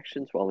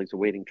transactions while he's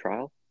awaiting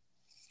trial?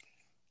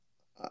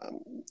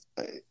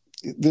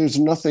 There's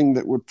nothing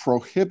that would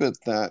prohibit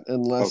that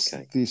unless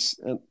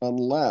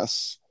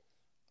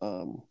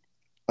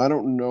I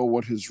don't know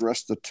what his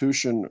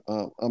restitution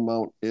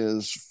amount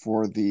is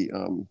for the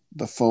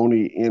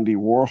phony Andy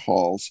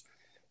Warhols,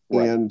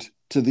 and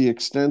to the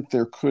extent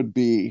there could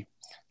be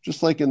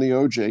just like in the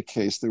OJ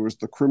case, there was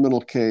the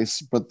criminal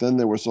case, but then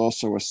there was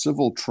also a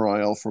civil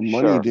trial for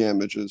money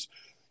damages.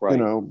 Right.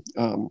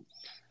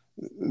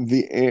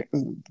 The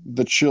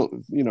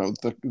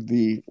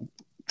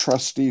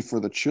trustee for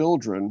the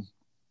children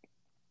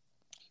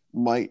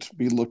might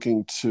be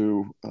looking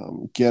to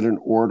get an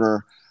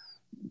order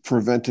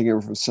preventing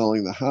him from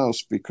selling the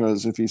house,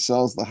 because if he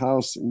sells the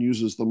house and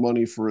uses the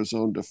money for his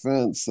own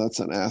defense, that's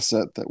an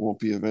asset that won't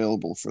be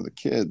available for the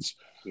kids.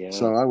 Yeah.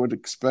 So I would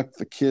expect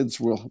the kids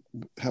will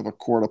have a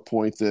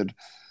court-appointed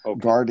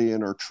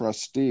guardian or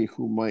trustee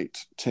who might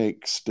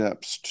take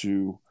steps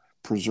to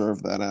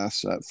preserve that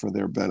asset for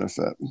their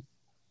benefit.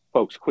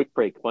 Folks, quick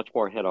break. Much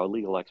more ahead. Our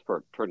legal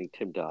expert, attorney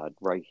Tim Dodd,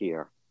 right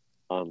here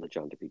on the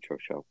John DePetro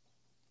Show.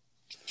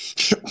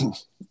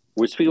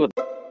 We're speaking with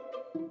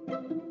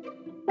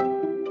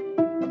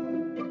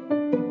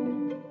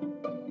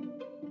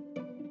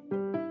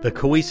the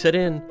Cowesett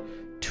Inn,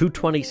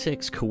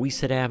 226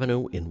 Cowesett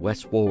Avenue in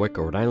West Warwick,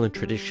 Rhode Island.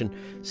 Tradition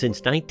since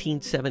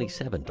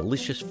 1977.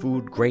 Delicious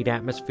food, great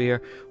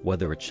atmosphere,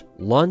 whether it's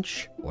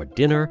lunch or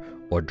dinner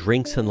or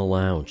drinks in the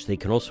lounge. They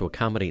can also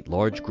accommodate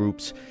large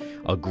groups.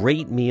 A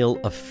great meal,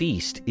 a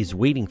feast, is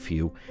waiting for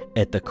you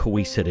at the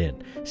Cowesett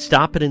Inn.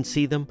 Stop it and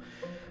see them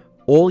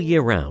all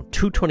year round.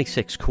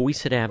 226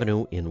 Cowesett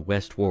Avenue in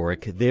West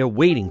Warwick. They're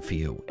waiting for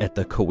you at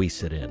the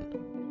Cowesett Inn.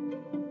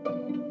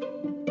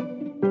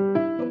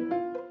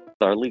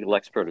 Our legal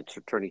expert, it's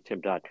attorney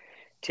Tim Dodd.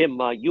 Tim,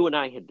 you and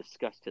I had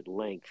discussed at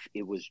length.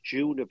 It was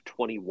June of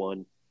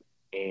 21,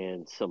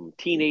 and some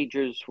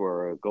teenagers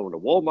were going to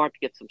Walmart to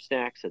get some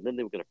snacks, and then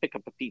they were going to pick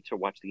up a pizza,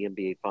 watch the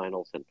NBA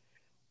Finals, and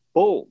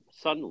boom,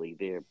 suddenly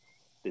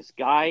this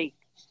guy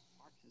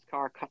parks his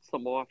car, cuts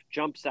them off,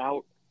 jumps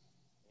out,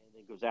 and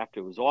then goes after.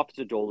 It was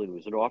Officer Dolan, who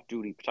was an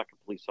off-duty protective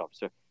police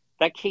officer.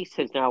 That case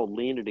has now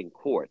landed in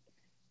court.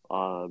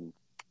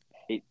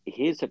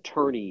 His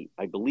attorney,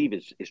 I believe,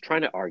 is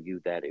trying to argue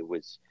that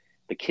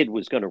the kid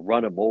was going to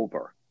run him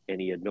over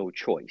and he had no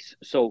choice.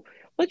 So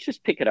let's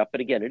just pick it up.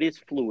 And again, it is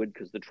fluid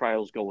because the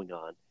trial's going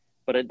on.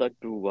 But I'd like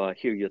to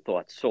hear your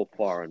thoughts so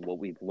far on what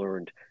we've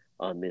learned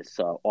on this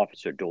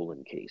Officer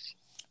Dolan case.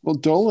 Well,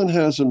 Dolan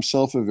has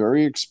himself a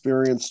very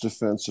experienced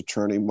defense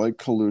attorney, Mike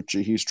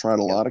Colucci. He's tried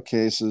a lot of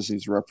cases.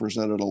 He's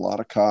represented a lot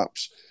of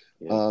cops.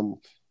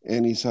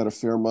 And he's had a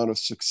fair amount of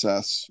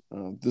success.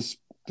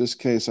 This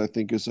case, I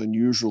think, is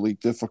unusually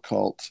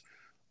difficult.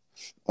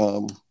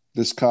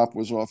 This cop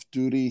was off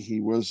duty. He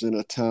was in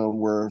a town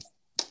where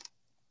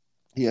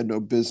he had no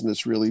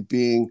business really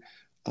being.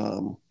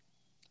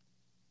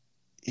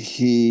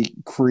 He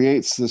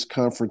creates this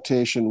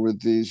confrontation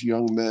with these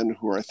young men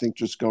who are, I think,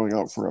 just going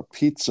out for a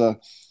pizza.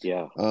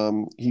 Yeah.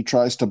 He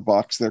tries to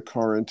box their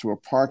car into a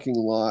parking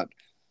lot.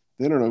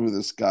 They don't know who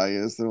this guy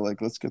is. They're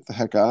like, let's get the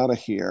heck out of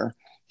here.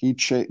 He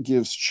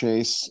gives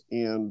chase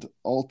and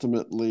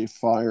ultimately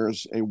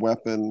fires a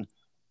weapon,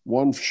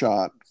 one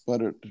shot,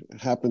 but it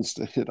happens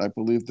to hit, I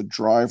believe, the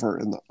driver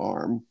in the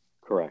arm.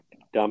 Correct.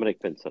 Dominic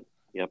Vincent.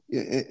 Yep.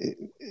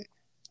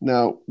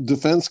 Now,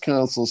 defense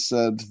counsel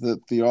said that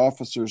the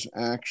officer's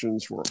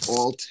actions were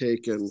all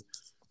taken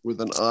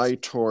with an eye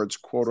towards,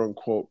 quote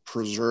unquote,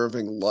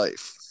 preserving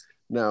life.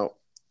 Now,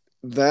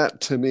 that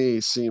to me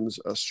seems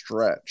a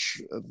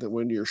stretch, that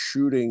when you're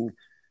shooting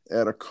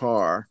at a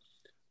car,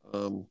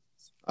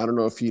 I don't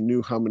know if he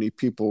knew how many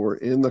people were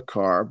in the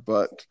car,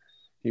 but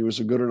he was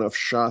a good enough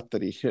shot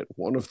that he hit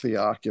one of the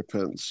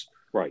occupants.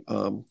 Right.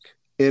 And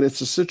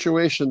it's a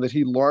situation that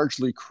he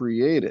largely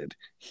created.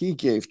 He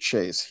gave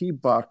chase. He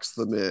boxed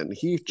them in.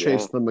 He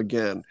chased them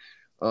again.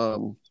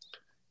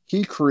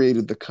 He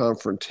created the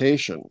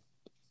confrontation.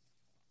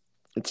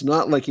 It's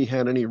not like he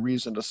had any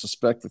reason to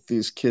suspect that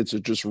these kids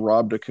had just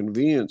robbed a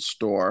convenience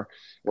store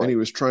and he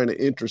was trying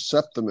to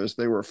intercept them as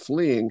they were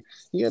fleeing.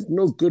 He had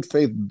no good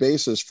faith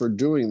basis for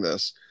doing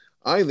this.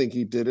 I think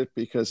he did it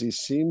because he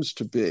seems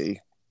to be,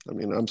 I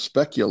mean, I'm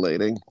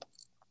speculating,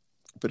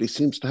 but he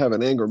seems to have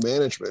an anger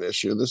management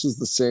issue. This is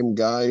the same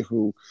guy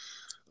who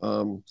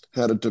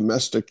had a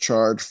domestic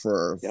charge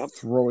for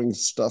throwing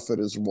stuff at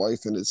his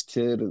wife and his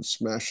kid and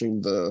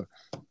smashing the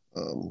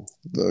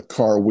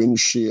car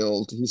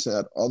windshield. He's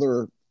had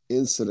other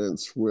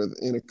incidents with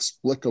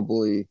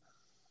inexplicable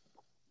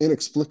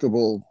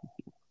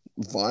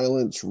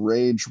violence,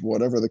 rage,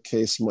 whatever the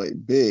case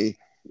might be.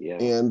 Yeah.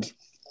 And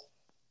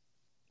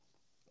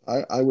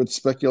I would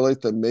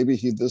speculate that maybe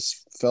he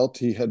felt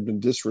he had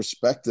been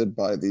disrespected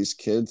by these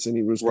kids and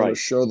he was going to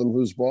show them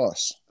who's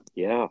boss.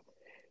 Yeah.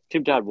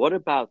 Tim Dodd, what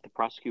about the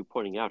prosecutor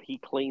pointing out he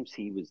claims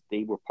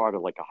they were part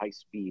of like a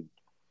high-speed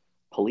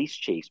police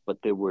chase,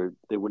 but there were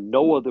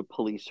no other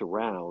police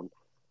around.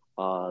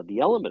 The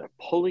element of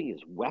pulling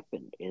his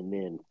weapon and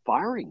then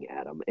firing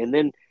at him, and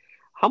then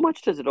how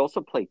much does it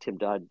also play, Tim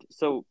Dodd?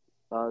 So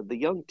the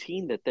young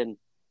teen that then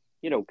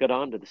got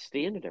onto the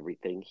stand and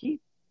everything, he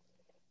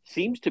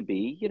seems to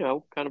be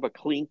kind of a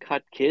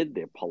clean-cut kid.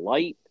 They're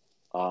polite,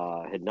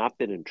 had not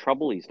been in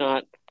trouble. He's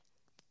not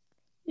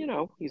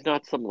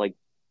some like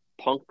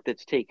punk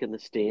that's taken the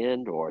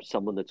stand or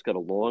someone that's got a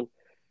long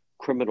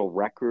criminal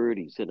record.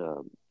 He's in a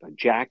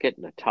jacket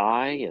and a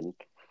tie, and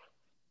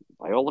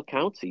by all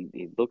accounts,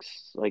 he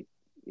looks like,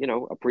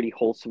 a pretty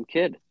wholesome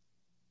kid.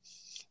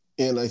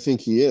 And I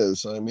think he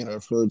is. I mean,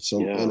 I've heard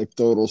some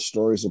anecdotal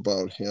stories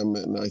about him,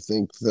 and I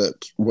think that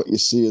what you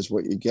see is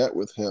what you get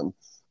with him.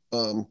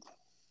 You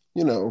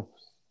know,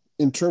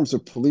 in terms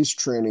of police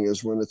training,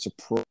 is when it's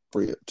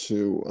appropriate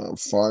to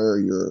fire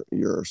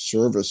your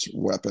service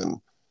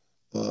weapon.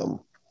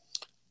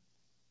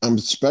 I'm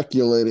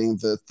speculating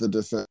that the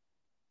defense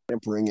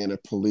bring in a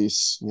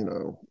police,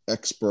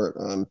 expert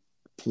on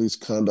police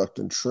conduct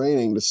and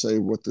training to say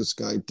what this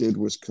guy did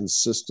was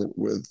consistent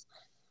with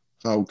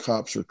how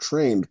cops are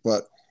trained.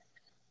 But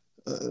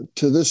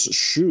to this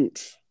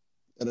shoot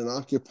at an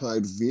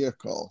occupied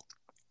vehicle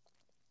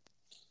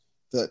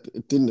that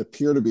it didn't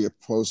appear to be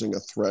posing a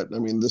threat. I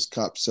mean, this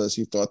cop says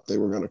he thought they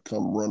were going to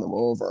come run him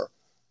over.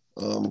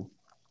 I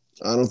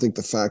don't think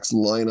the facts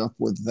line up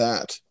with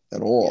that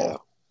at all. Yeah.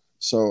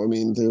 So, I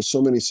mean, there's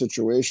so many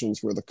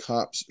situations where the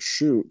cops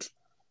shoot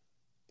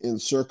in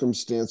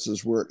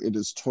circumstances where it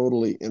is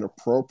totally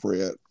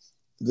inappropriate.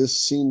 This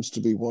seems to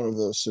be one of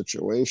those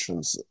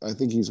situations. I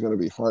think he's going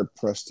to be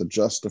hard-pressed to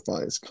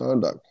justify his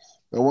conduct.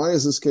 Now, why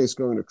is this case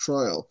going to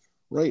trial?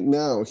 Right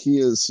now, he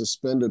is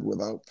suspended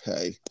without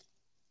pay.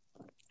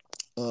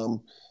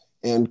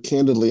 And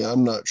candidly,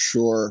 I'm not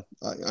sure.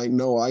 I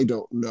know I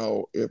don't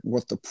know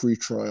what the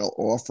pretrial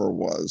offer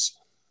was.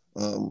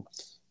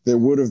 There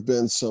would have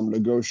been some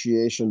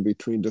negotiation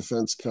between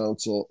defense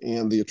counsel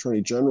and the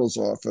attorney general's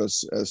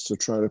office as to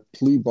try to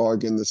plea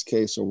bargain this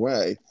case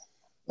away.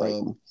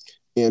 Right.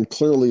 And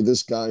clearly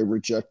this guy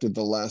rejected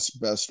the last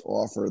best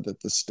offer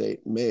that the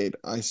state made.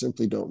 I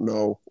simply don't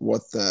know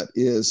what that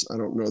is. I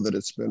don't know that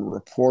it's been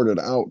reported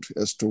out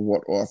as to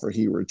what offer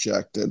he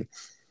rejected,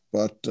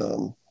 but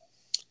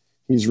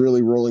he's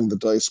really rolling the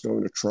dice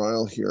going to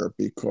trial here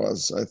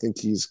because I think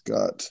he's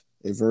got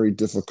a very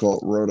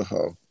difficult road to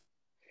hoe.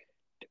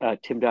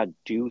 Tim Dodd,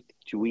 do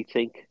we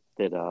think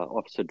that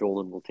Officer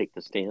Dolan will take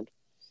the stand?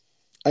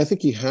 I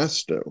think he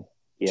has to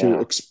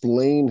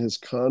explain his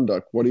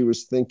conduct, what he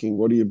was thinking,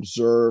 what he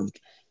observed,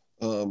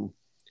 from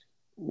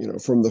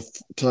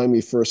the time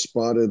he first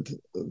spotted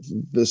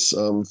this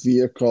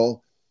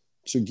vehicle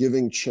to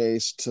giving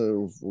chase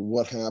to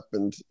what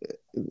happened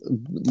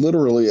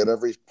literally at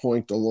every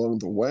point along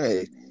the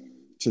way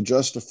to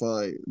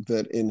justify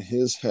that in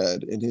his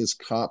head, in his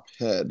cop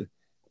head,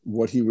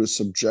 what he was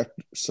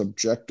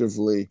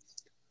subjectively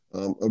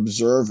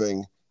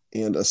observing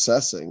and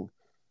assessing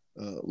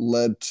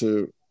led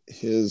to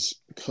his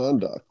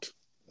conduct.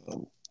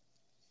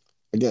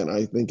 Again,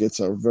 I think it's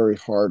a very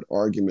hard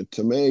argument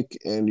to make,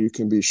 and you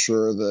can be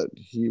sure that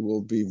he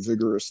will be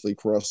vigorously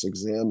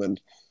cross-examined.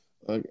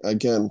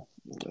 Again,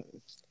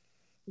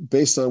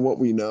 based on what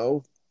we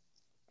know,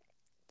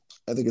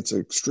 I think it's an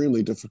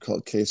extremely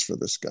difficult case for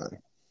this guy.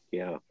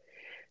 Yeah.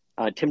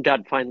 Tim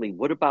Dodd, finally,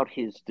 what about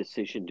his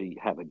decision to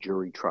have a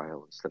jury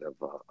trial instead of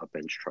a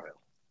bench trial?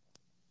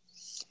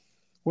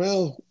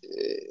 Well,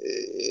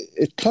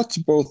 it cuts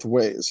both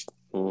ways.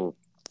 Mm.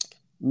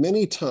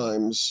 Many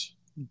times,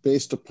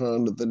 based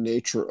upon the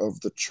nature of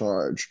the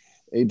charge,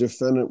 a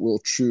defendant will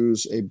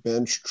choose a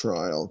bench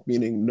trial,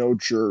 meaning no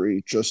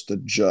jury, just a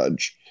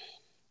judge.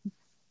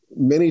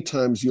 Many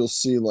times you'll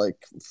see,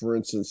 like, for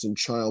instance, in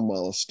child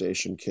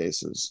molestation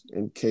cases,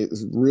 in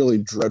really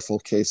dreadful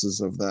cases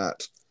of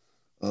that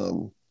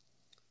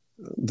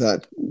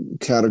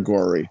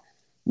category,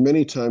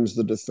 many times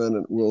the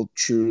defendant will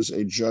choose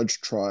a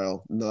judge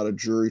trial, not a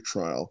jury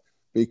trial,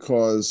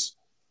 because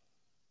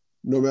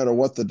no matter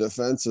what the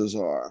defenses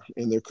are,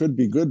 and there could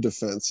be good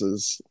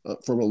defenses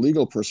from a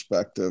legal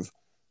perspective,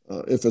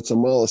 if it's a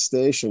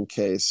molestation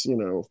case,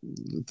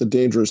 the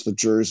danger is the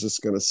jury's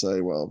just going to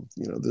say, well,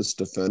 this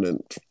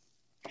defendant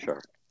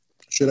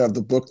should have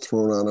the book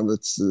thrown on him.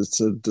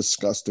 It's a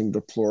disgusting,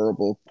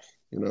 deplorable,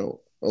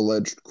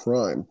 alleged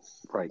crime.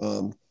 Right.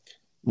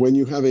 When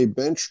you have a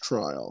bench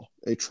trial,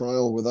 a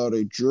trial without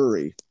a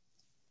jury,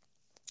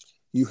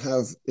 you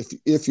have,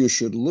 if you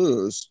should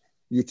lose,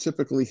 you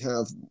typically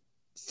have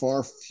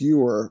far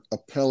fewer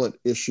appellate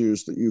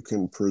issues that you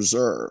can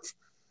preserve.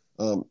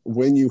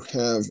 When you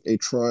have a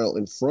trial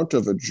in front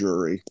of a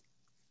jury,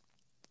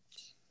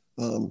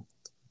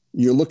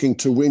 you're looking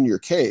to win your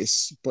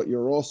case, but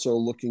you're also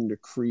looking to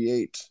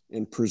create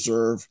and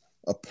preserve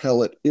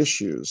appellate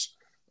issues.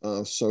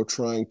 So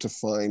trying to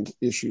find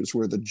issues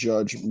where the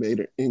judge made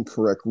an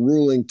incorrect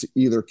ruling to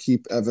either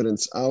keep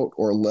evidence out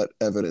or let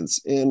evidence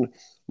in,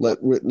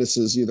 let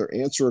witnesses either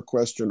answer a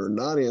question or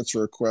not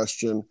answer a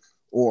question,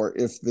 or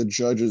if the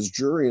judge's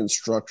jury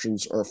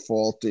instructions are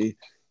faulty.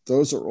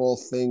 Those are all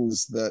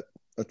things that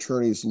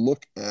attorneys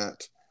look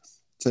at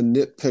to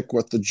nitpick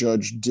what the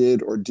judge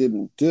did or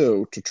didn't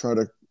do to try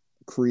to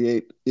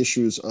create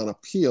issues on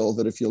appeal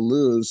that if you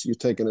lose, you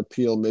take an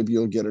appeal, maybe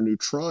you'll get a new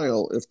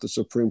trial if the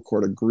Supreme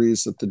Court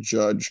agrees that the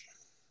judge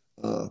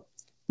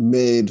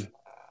made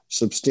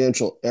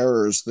substantial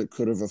errors that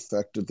could have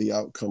affected the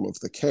outcome of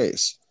the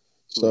case.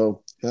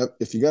 So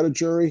if you got a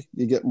jury,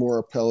 you get more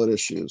appellate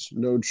issues.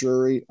 No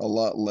jury, a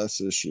lot less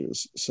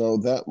issues. So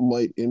that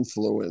might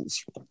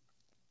influence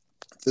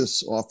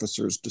this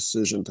officer's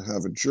decision to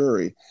have a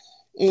jury.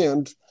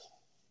 And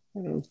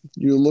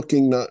you're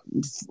looking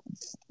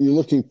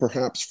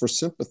perhaps for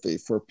sympathy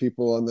for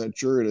people on that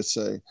jury to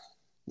say,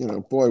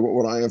 boy, what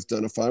would I have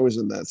done if I was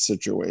in that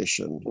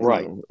situation?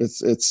 Right.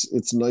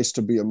 It's nice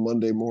to be a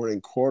Monday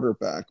morning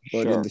quarterback,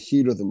 but Sure. in the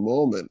heat of the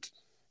moment,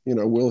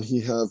 will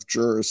he have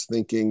jurors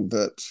thinking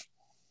that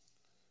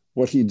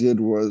what he did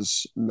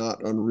was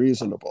not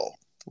unreasonable?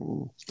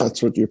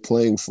 That's what you're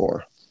playing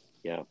for.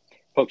 Yeah.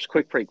 Folks,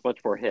 quick break, much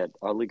more ahead.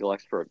 Our legal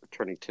expert,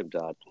 Attorney Tim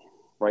Dodd,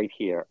 right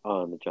here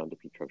on the John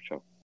DePetro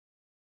Show.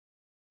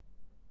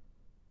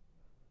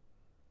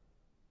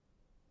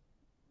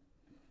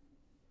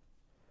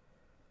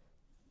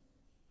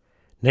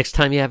 Next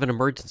time you have an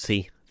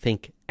emergency,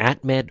 think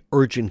AtMed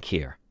Urgent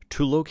Care.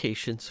 2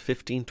 locations,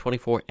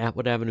 1524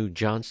 Atwood Avenue,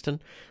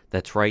 Johnston.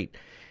 That's right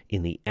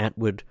in the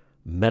Atwood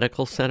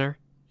Medical Center.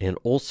 And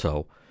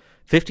also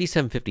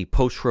 5750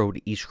 Post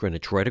Road, East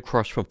Greenwich, right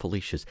across from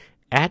Felicia's.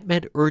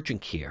 AtMed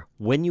Urgent Care,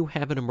 when you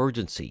have an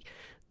emergency,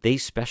 they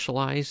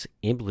specialize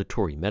in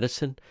ambulatory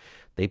medicine.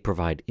 They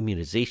provide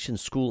immunization,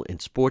 school,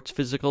 and sports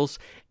physicals.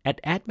 At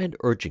AtMed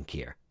Urgent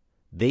Care,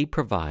 they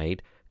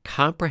provide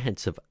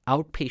comprehensive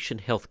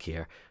outpatient health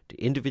care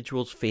to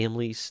individuals,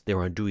 families.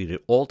 They're on duty at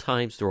all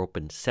times. They're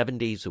open 7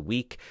 days a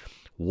week.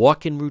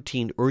 Walk-in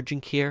routine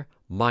urgent care,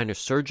 minor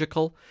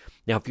surgical.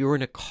 Now, if you're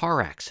in a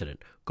car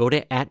accident, go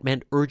to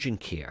AtMed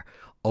Urgent Care.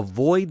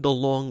 Avoid the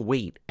long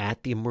wait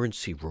at the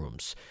emergency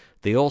rooms.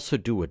 They also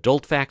do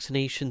adult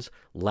vaccinations,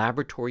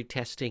 laboratory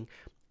testing.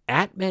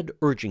 AtMed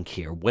Urgent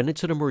Care, when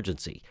it's an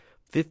emergency,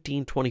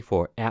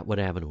 1524 Atwood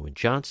Avenue in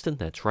Johnston.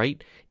 That's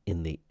right,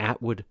 in the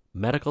Atwood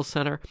Medical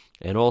Center.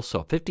 And also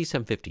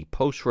 5750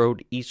 Post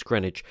Road, East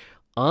Greenwich.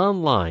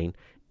 Online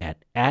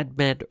at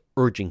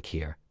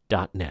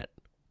atmedurgentcare.net.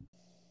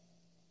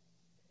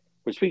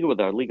 We're speaking with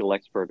our legal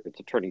expert. It's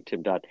Attorney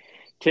Tim Dodd.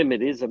 Tim,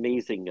 it is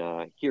amazing.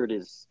 Here it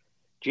is,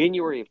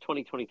 January of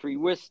 2023.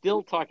 We're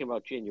still talking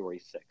about January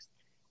 6th.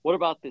 What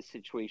about this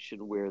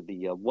situation where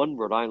the one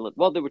Rhode Island,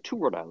 well, there were 2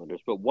 Rhode Islanders,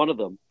 but one of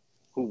them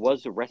who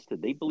was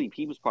arrested, they believe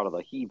he was part of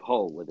the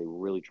heave-ho where they were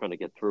really trying to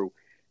get through.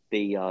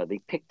 They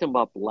picked him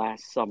up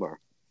last summer,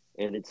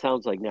 and it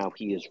sounds like now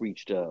he has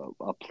reached a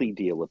plea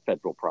deal with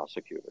federal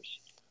prosecutors.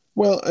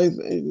 Well,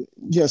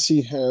 yes,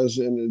 he has,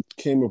 and it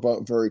came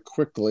about very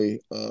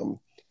quickly.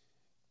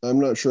 I'm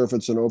not sure if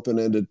it's an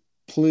open-ended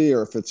plea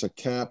or if it's a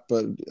cap,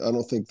 but I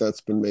don't think that's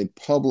been made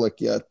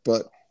public yet.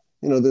 But,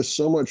 there's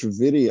so much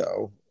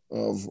video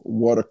of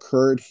what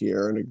occurred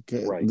here. And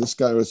Right. This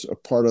guy was a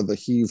part of the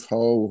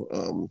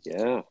heave-ho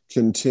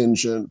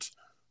contingent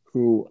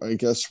who I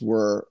guess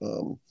were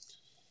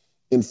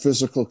in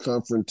physical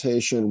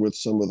confrontation with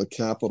some of the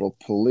Capitol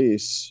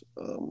Police.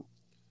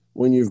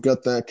 When you've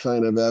got that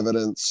kind of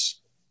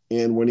evidence,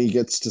 and when he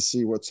gets to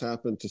see what's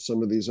happened to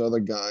some of these other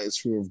guys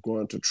who have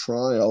gone to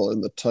trial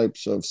and the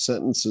types of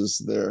sentences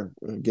they're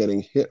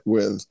getting hit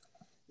with,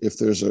 if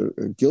there's a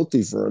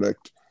guilty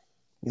verdict,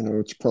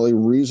 it's probably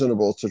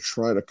reasonable to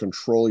try to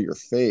control your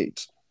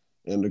fate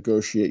and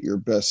negotiate your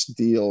best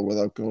deal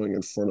without going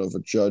in front of a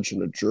judge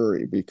and a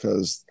jury,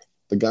 because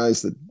the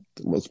guys that,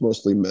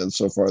 mostly men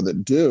so far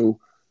that do,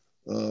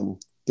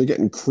 they're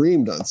getting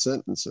creamed on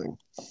sentencing.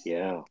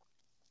 Yeah.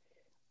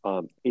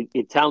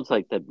 It sounds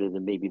like that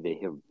maybe they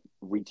have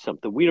reached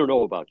something. We don't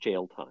know about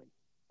jail time,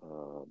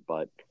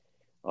 but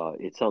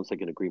it sounds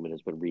like an agreement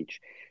has been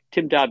reached.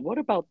 Tim Dodd, what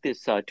about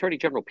this? Attorney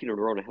General Peter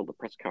Neronha held a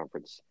press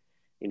conference,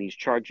 and he's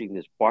charging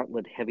this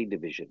Bartlett Heavy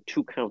Division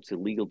 2 counts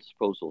illegal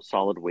disposal of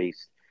solid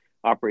waste,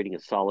 operating a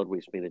solid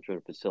waste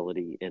management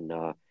facility, and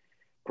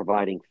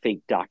providing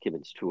fake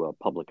documents to a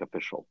public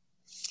official.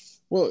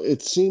 Well,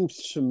 it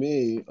seems to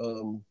me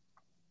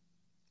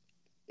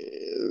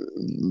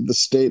the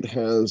state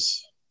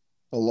has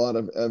a lot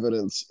of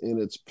evidence in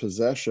its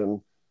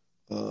possession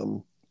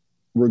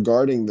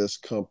regarding this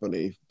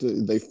company.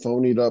 They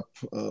phonied up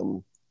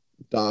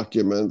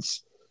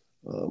documents.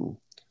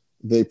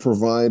 They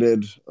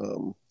provided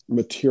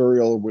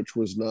material which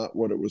was not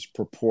what it was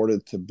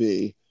purported to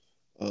be.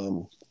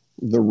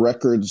 The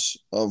records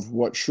of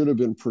what should have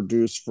been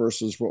produced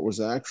versus what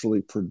was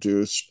actually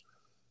produced,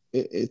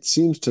 it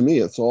seems to me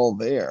it's all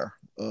there.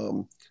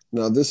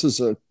 Now, this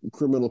is a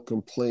criminal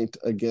complaint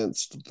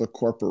against the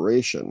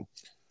corporation.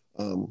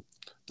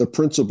 The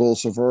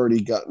principals have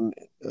already gotten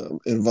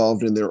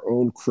involved in their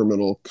own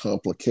criminal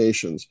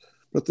complications,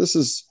 but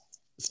it's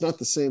not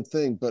the same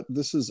thing, but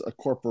this is a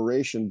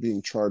corporation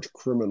being charged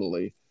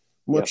criminally,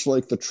 much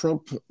like the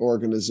Trump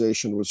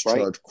organization was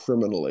charged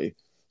criminally.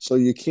 So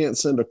you can't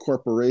send a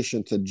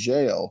corporation to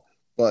jail,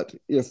 but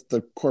if the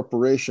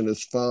corporation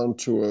is found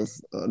to have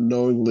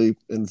knowingly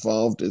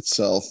involved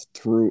itself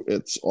through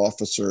its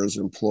officers,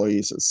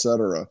 employees,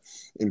 etc.,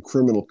 in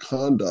criminal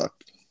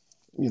conduct,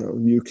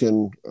 you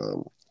can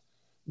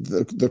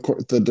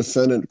the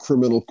defendant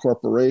criminal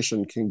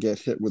corporation can get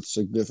hit with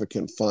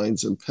significant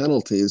fines and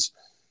penalties,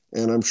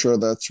 and I'm sure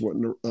that's what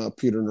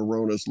Peter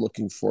Neronha is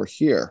looking for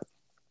here,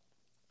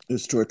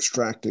 is to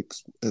extract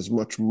as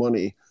much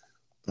money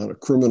on a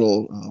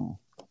criminal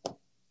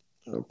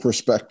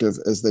perspective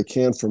as they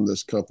can from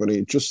this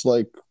company, just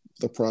like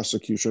the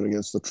prosecution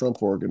against the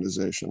Trump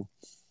organization.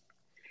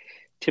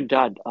 Tim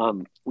Dodd,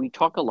 we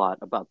talk a lot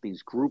about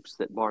these groups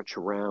that march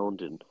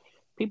around, and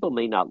people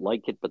may not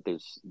like it, but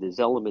there's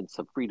elements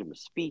of freedom of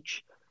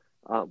speech.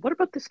 What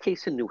about this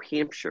case in New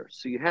Hampshire?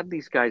 So you have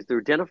these guys, they're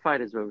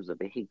identified as members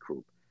of a hate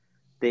group.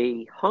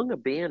 They hung a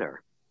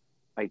banner,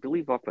 I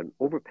believe, off an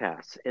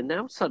overpass, and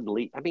now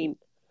suddenly, I mean,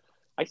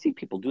 I see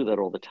people do that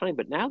all the time,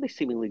 but now they're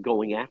seemingly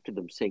going after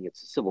them, saying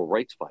it's a civil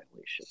rights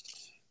violation.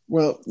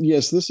 Well,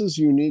 yes, this is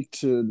unique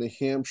to New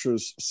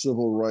Hampshire's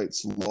civil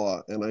rights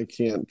law, and I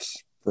can't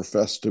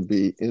profess to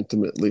be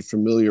intimately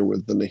familiar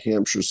with the New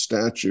Hampshire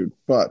statute.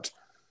 But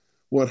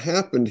what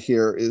happened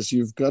here is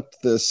you've got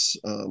this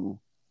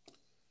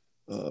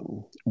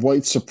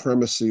white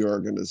supremacy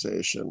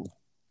organization,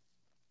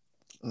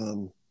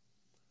 and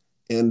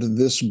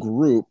this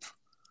group.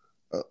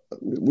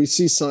 We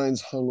see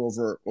signs hung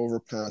over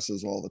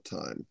overpasses all the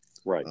time,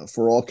 right?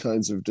 For all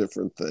kinds of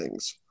different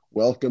things,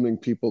 welcoming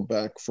people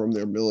back from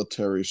their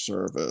military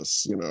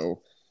service,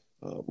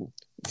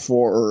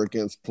 for or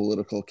against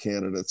political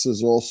candidates.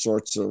 There's all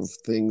sorts of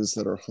things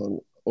that are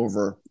hung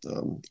over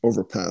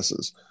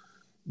overpasses.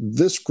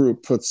 This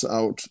group puts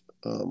out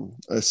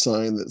a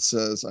sign that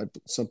says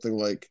something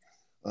like,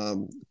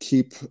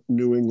 "Keep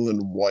New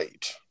England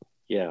white."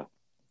 Yeah.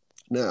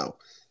 Now,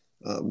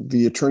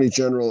 the Attorney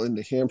General in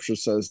New Hampshire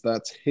says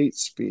that's hate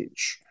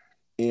speech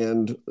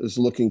and is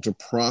looking to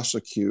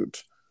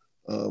prosecute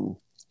the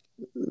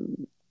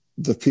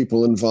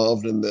people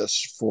involved in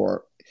this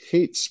for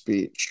hate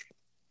speech.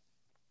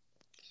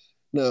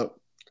 Now,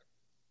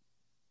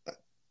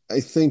 I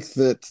think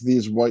that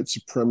these white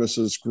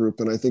supremacist group,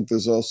 and I think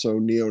there's also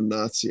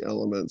neo-Nazi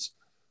elements,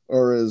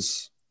 are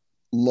as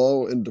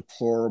low and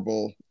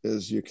deplorable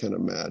as you can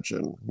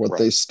imagine. What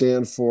they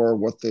stand for,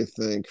 what they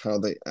think, how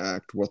they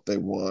act, what they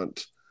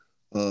want,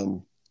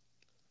 couldn't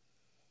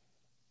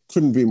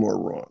be more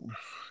wrong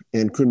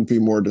and couldn't be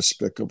more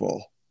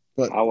despicable.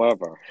 But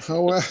however,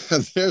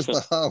 there's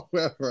the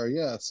however,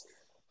 yes.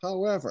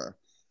 However,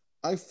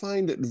 I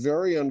find it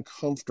very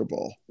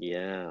uncomfortable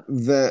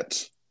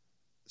that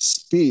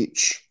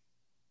speech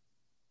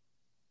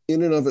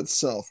in and of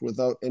itself,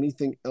 without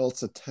anything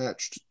else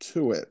attached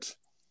to it,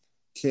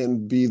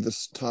 can be the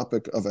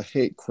topic of a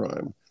hate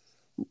crime.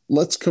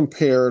 Let's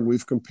compare, and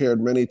we've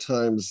compared many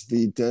times,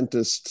 the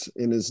dentist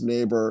and his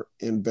neighbor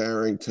in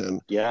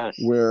Barrington,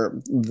 where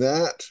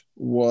that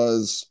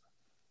was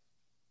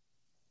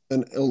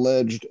an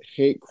alleged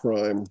hate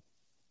crime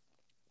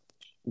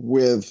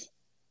with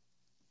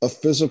a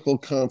physical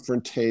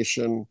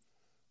confrontation.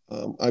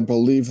 I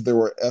believe there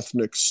were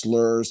ethnic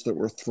slurs that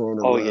were thrown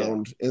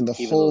around. And the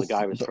whole, the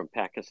guy was from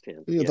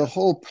Pakistan. The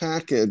whole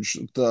package,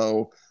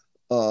 though,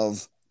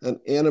 of an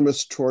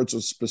animus towards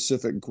a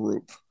specific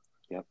group,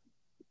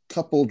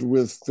 coupled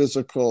with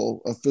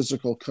a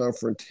physical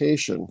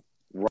confrontation,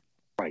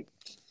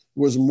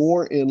 was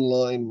more in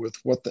line with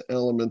what the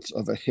elements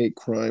of a hate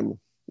crime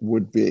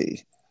would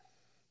be.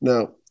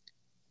 Now,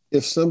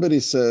 if somebody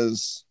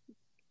says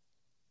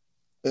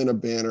in a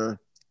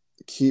banner,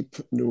 "Keep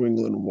New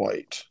England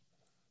white,"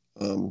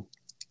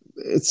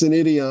 it's an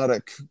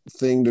idiotic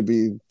thing to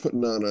be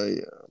putting on a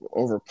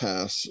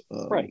overpass.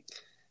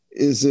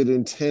 Is it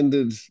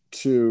intended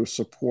to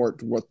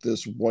support what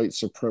this white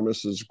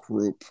supremacist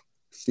group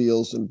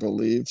feels and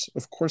believes?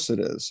 Of course it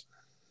is.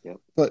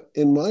 But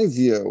in my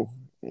view,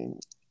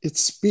 it's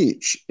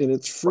speech and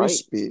it's free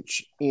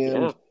speech.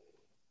 And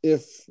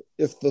if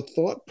the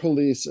thought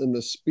police and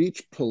the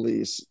speech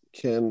police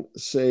can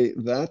say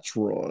that's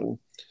wrong,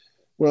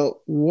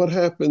 well, what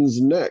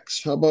happens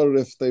next? How about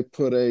if they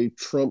put a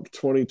Trump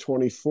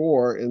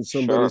 2024 and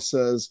somebody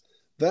says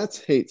that's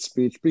hate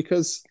speech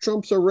because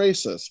Trump's a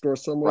racist or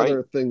some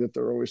other thing that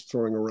they're always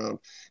throwing around?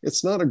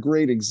 It's not a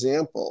great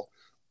example,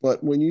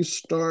 but when you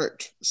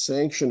start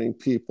sanctioning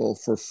people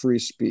for free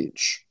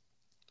speech,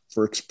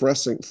 for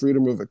expressing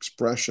freedom of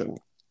expression,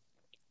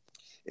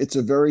 it's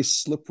a very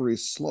slippery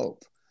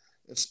slope,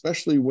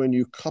 especially when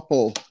you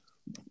couple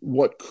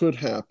what could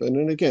happen.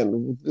 And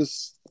again,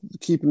 this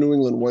 "Keep New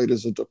England white"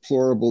 is a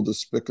deplorable,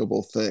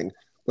 despicable thing,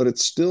 but it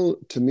still,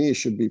 to me,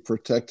 should be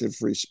protected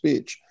free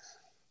speech.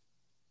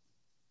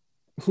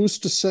 Who's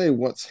to say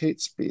what's hate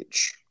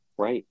speech?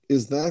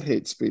 Is that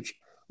hate speech?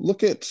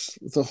 Look at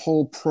the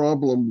whole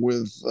problem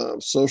with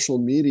social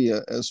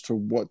media as to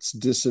what's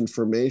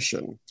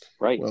disinformation.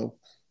 Well,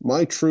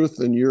 my truth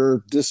and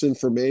your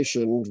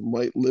disinformation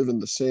might live in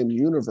the same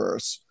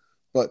universe,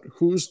 but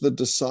who's the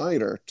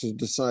decider to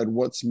decide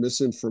what's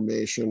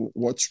misinformation,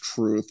 what's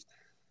truth,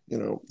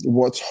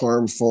 what's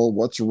harmful,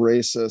 what's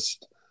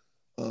racist?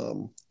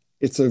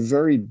 It's a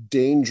very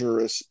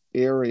dangerous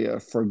area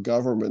for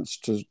governments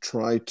to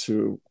try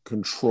to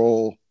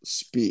control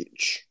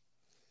speech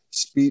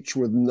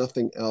with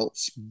nothing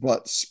else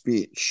but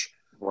speech.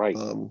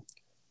 I'm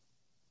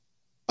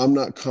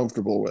not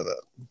comfortable with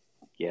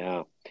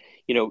it.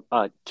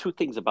 Two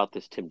things about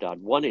this, Tim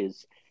Dodd. One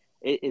is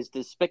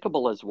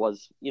despicable as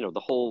was, the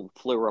whole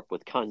flare up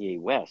with Kanye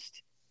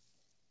West.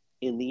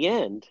 In the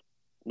end,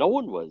 no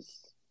one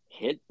was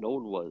hit. No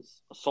one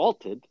was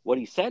assaulted. What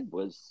he said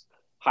was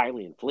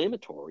highly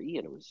inflammatory,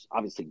 and it was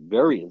obviously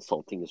very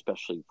insulting,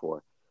 especially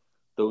for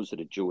those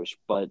that are Jewish.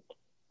 But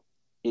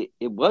it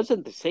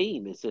wasn't the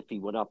same as if he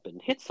went up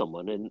and hit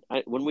someone. And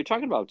when we're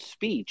talking about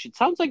speech, it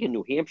sounds like in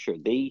New Hampshire,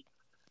 they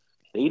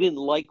didn't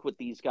like what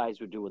these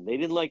guys were doing. They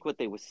didn't like what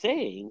they were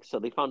saying, so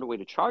they found a way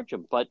to charge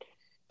him. But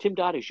Tim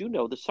Dodd, as you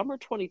know, the summer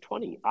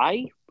 2020,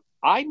 I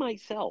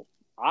myself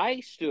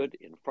stood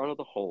in front of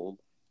the home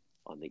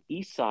on the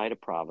east side of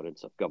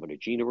Providence of Governor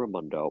Gina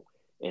Raimondo,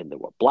 and there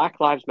were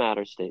Black Lives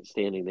Matter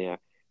standing there,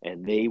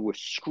 and they were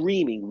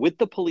screaming with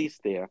the police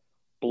there,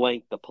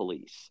 blank the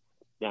police.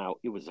 Now,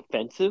 it was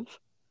offensive.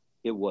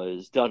 It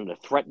was done in a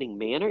threatening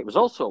manner. It was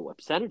also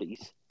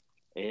obscenities.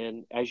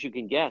 And as you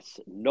can guess,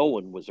 no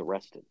one was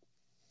arrested.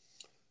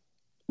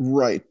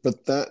 Right,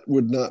 but that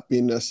would not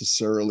be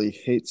necessarily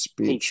hate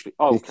speech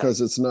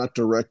because it's not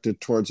directed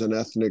towards an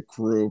ethnic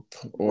group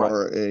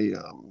or a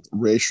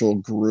racial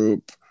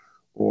group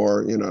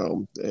or,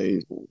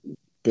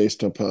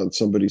 based upon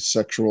somebody's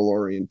sexual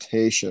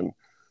orientation.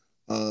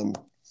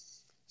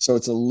 So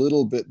it's a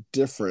little bit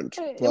different.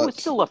 It was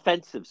still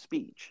offensive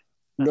speech.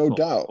 No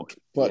doubt.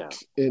 But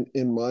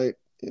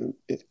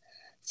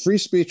free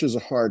speech is a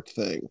hard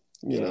thing.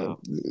 You know,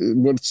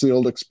 what's the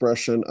old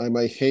expression? I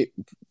might hate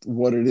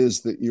what it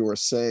is that you are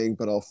saying,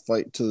 but I'll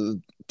fight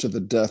to the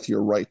death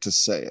your right to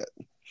say it.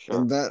 Sure.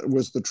 And that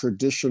was the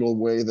traditional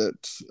way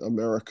that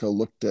America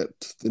looked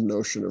at the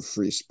notion of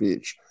free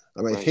speech.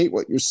 I might hate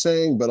what you're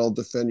saying, but I'll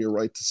defend your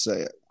right to say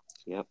it.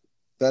 Yep.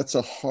 That's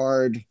a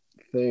hard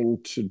thing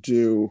to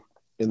do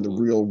in the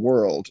real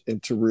world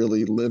and to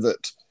really live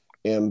it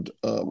and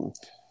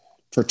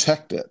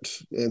protect it.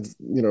 And,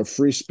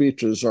 free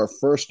speech is our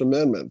First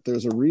Amendment.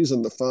 There's a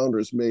reason the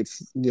founders made,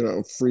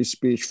 free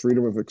speech,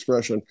 freedom of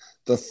expression,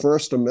 the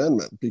First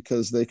Amendment,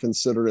 because they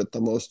considered it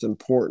the most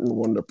important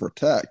one to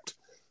protect.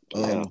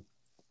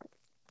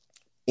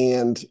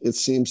 And it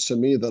seems to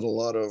me that a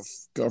lot of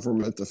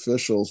government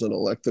officials and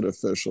elected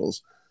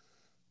officials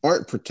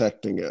aren't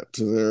protecting it.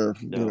 They're,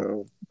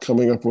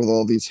 coming up with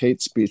all these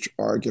hate speech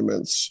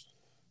arguments,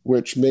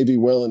 which may be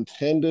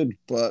well-intended,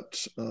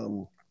 but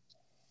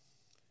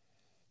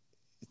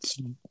it's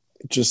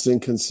just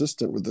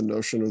inconsistent with the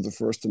notion of the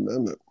First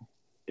Amendment.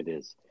 It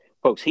is.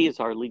 Folks, he is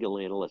our legal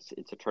analyst.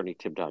 It's Attorney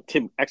Tim Dodd.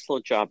 Tim,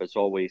 excellent job as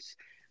always.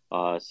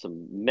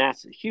 Some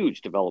massive,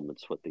 huge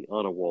developments with the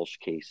Anna Walsh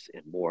case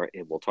and more,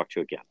 and we'll talk to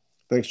you again.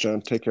 Thanks,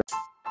 John. Take care.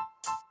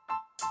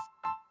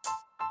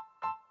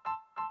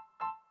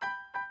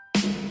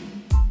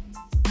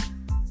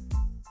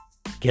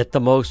 Get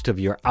the most of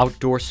your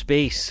outdoor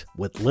space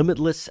with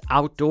Limitless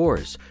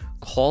Outdoors.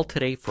 Call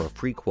today for a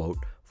free quote,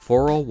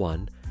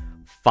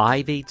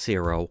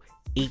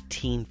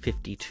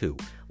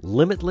 401-580-1852.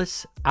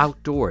 Limitless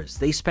Outdoors.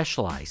 They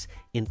specialize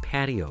in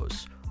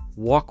patios,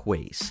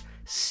 walkways,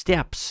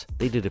 steps.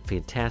 They did a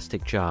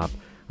fantastic job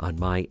on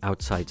my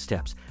outside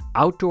steps.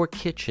 Outdoor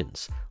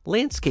kitchens,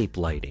 landscape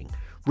lighting,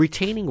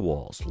 retaining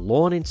walls,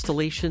 lawn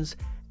installations,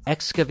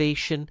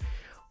 excavation.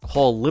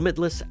 Call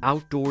Limitless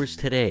Outdoors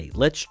today.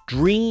 Let's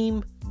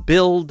dream,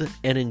 build,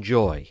 and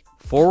enjoy.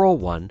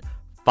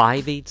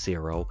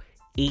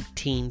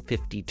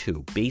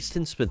 401-580-1852. Based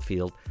in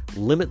Smithfield,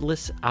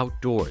 Limitless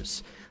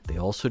Outdoors. They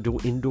also do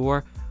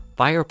indoor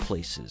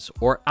fireplaces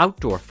or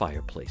outdoor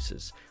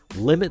fireplaces.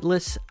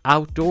 Limitless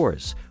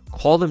Outdoors.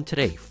 Call them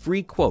today.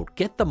 Free quote.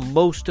 Get the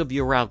most of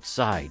your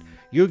outside.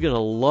 You're going to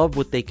love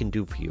what they can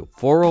do for you.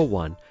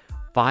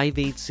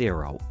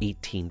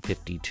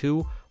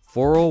 401-580-1852.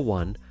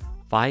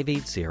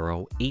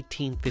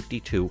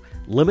 401-580-1852.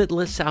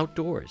 Limitless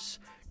Outdoors.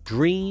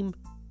 Dream,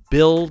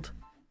 build,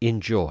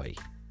 enjoy.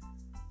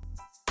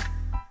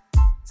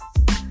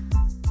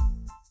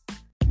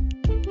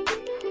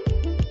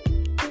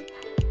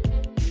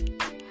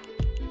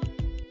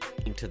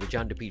 To the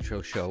John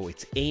DePietro Show.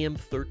 It's AM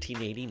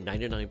 1380,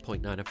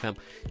 99.9 FM.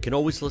 You can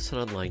always listen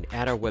online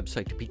at our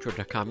website,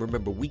 DePietro.com.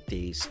 Remember,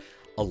 weekdays,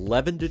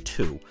 11 to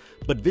 2.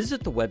 But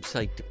visit the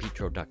website,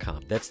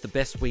 DePietro.com. That's the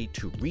best way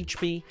to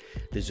reach me.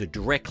 There's a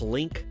direct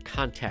link.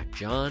 Contact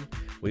John.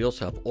 We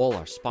also have all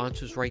our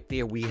sponsors right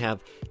there. We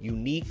have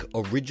unique,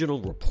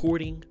 original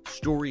reporting,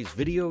 stories,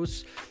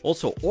 videos.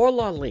 Also,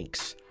 all our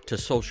links to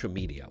social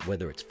media,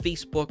 whether it's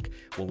Facebook,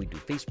 when we do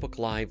Facebook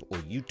Live, or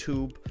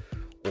YouTube,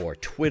 or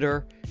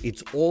Twitter.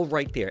 It's all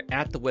right there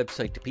at the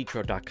website,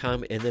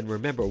 DePietro.com. And then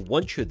remember,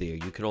 once you're there,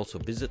 you can also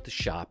visit the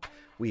shop.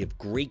 We have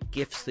great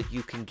gifts that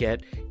you can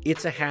get.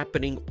 It's a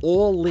happening.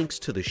 All links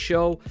to the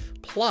show.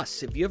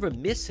 Plus, if you ever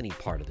miss any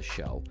part of the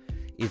show,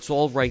 it's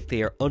all right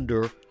there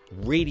under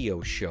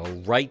radio show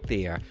right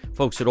there.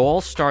 Folks, it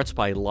all starts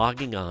by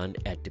logging on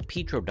at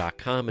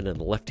DePietro.com, and on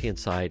the left-hand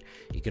side,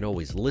 you can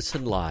always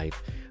listen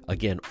live.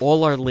 Again,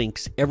 all our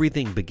links,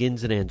 everything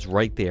begins and ends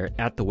right there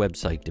at the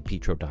website,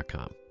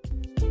 DePietro.com.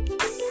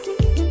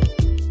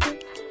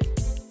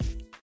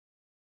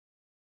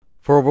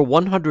 For over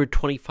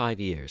 125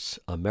 years,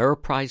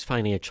 Ameriprise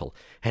Financial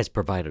has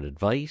provided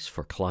advice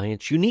for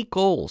clients' unique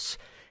goals,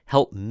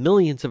 help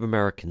millions of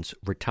Americans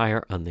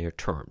retire on their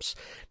terms.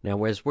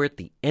 Now, as we're at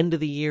the end of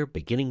the year,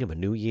 beginning of a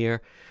new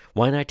year,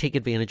 why not take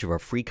advantage of our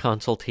free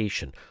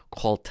consultation?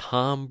 Call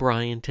Tom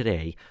Bryan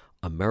today,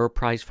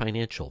 Ameriprise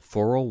Financial,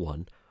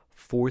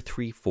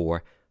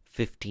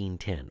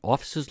 401-434-1510.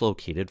 Office is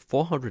located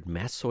 400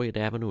 Massasoit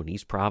Avenue in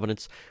East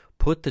Providence.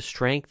 Put the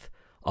strength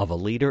of a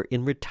leader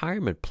in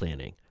retirement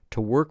planning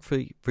to work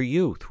for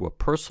you through a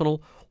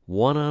personal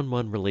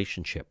one-on-one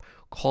relationship.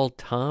 Call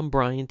Tom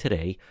Bryan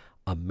today,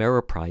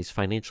 Ameriprise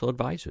Financial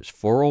Advisors,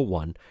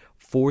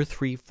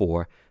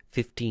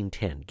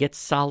 401-434-1510. Get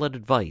solid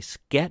advice.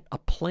 Get a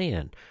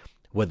plan,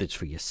 whether it's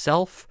for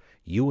yourself,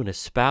 you and a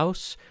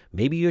spouse,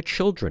 maybe your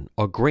children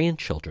or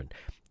grandchildren.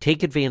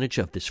 Take advantage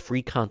of this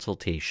free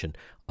consultation,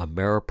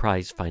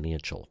 Ameriprise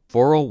Financial,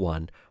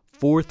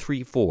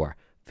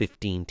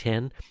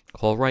 401-434-1510.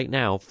 Call right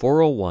now,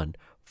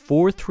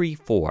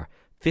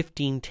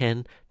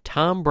 401-434-1510.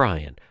 Tom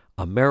Bryan,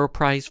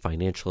 Ameriprise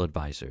Financial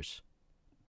Advisors.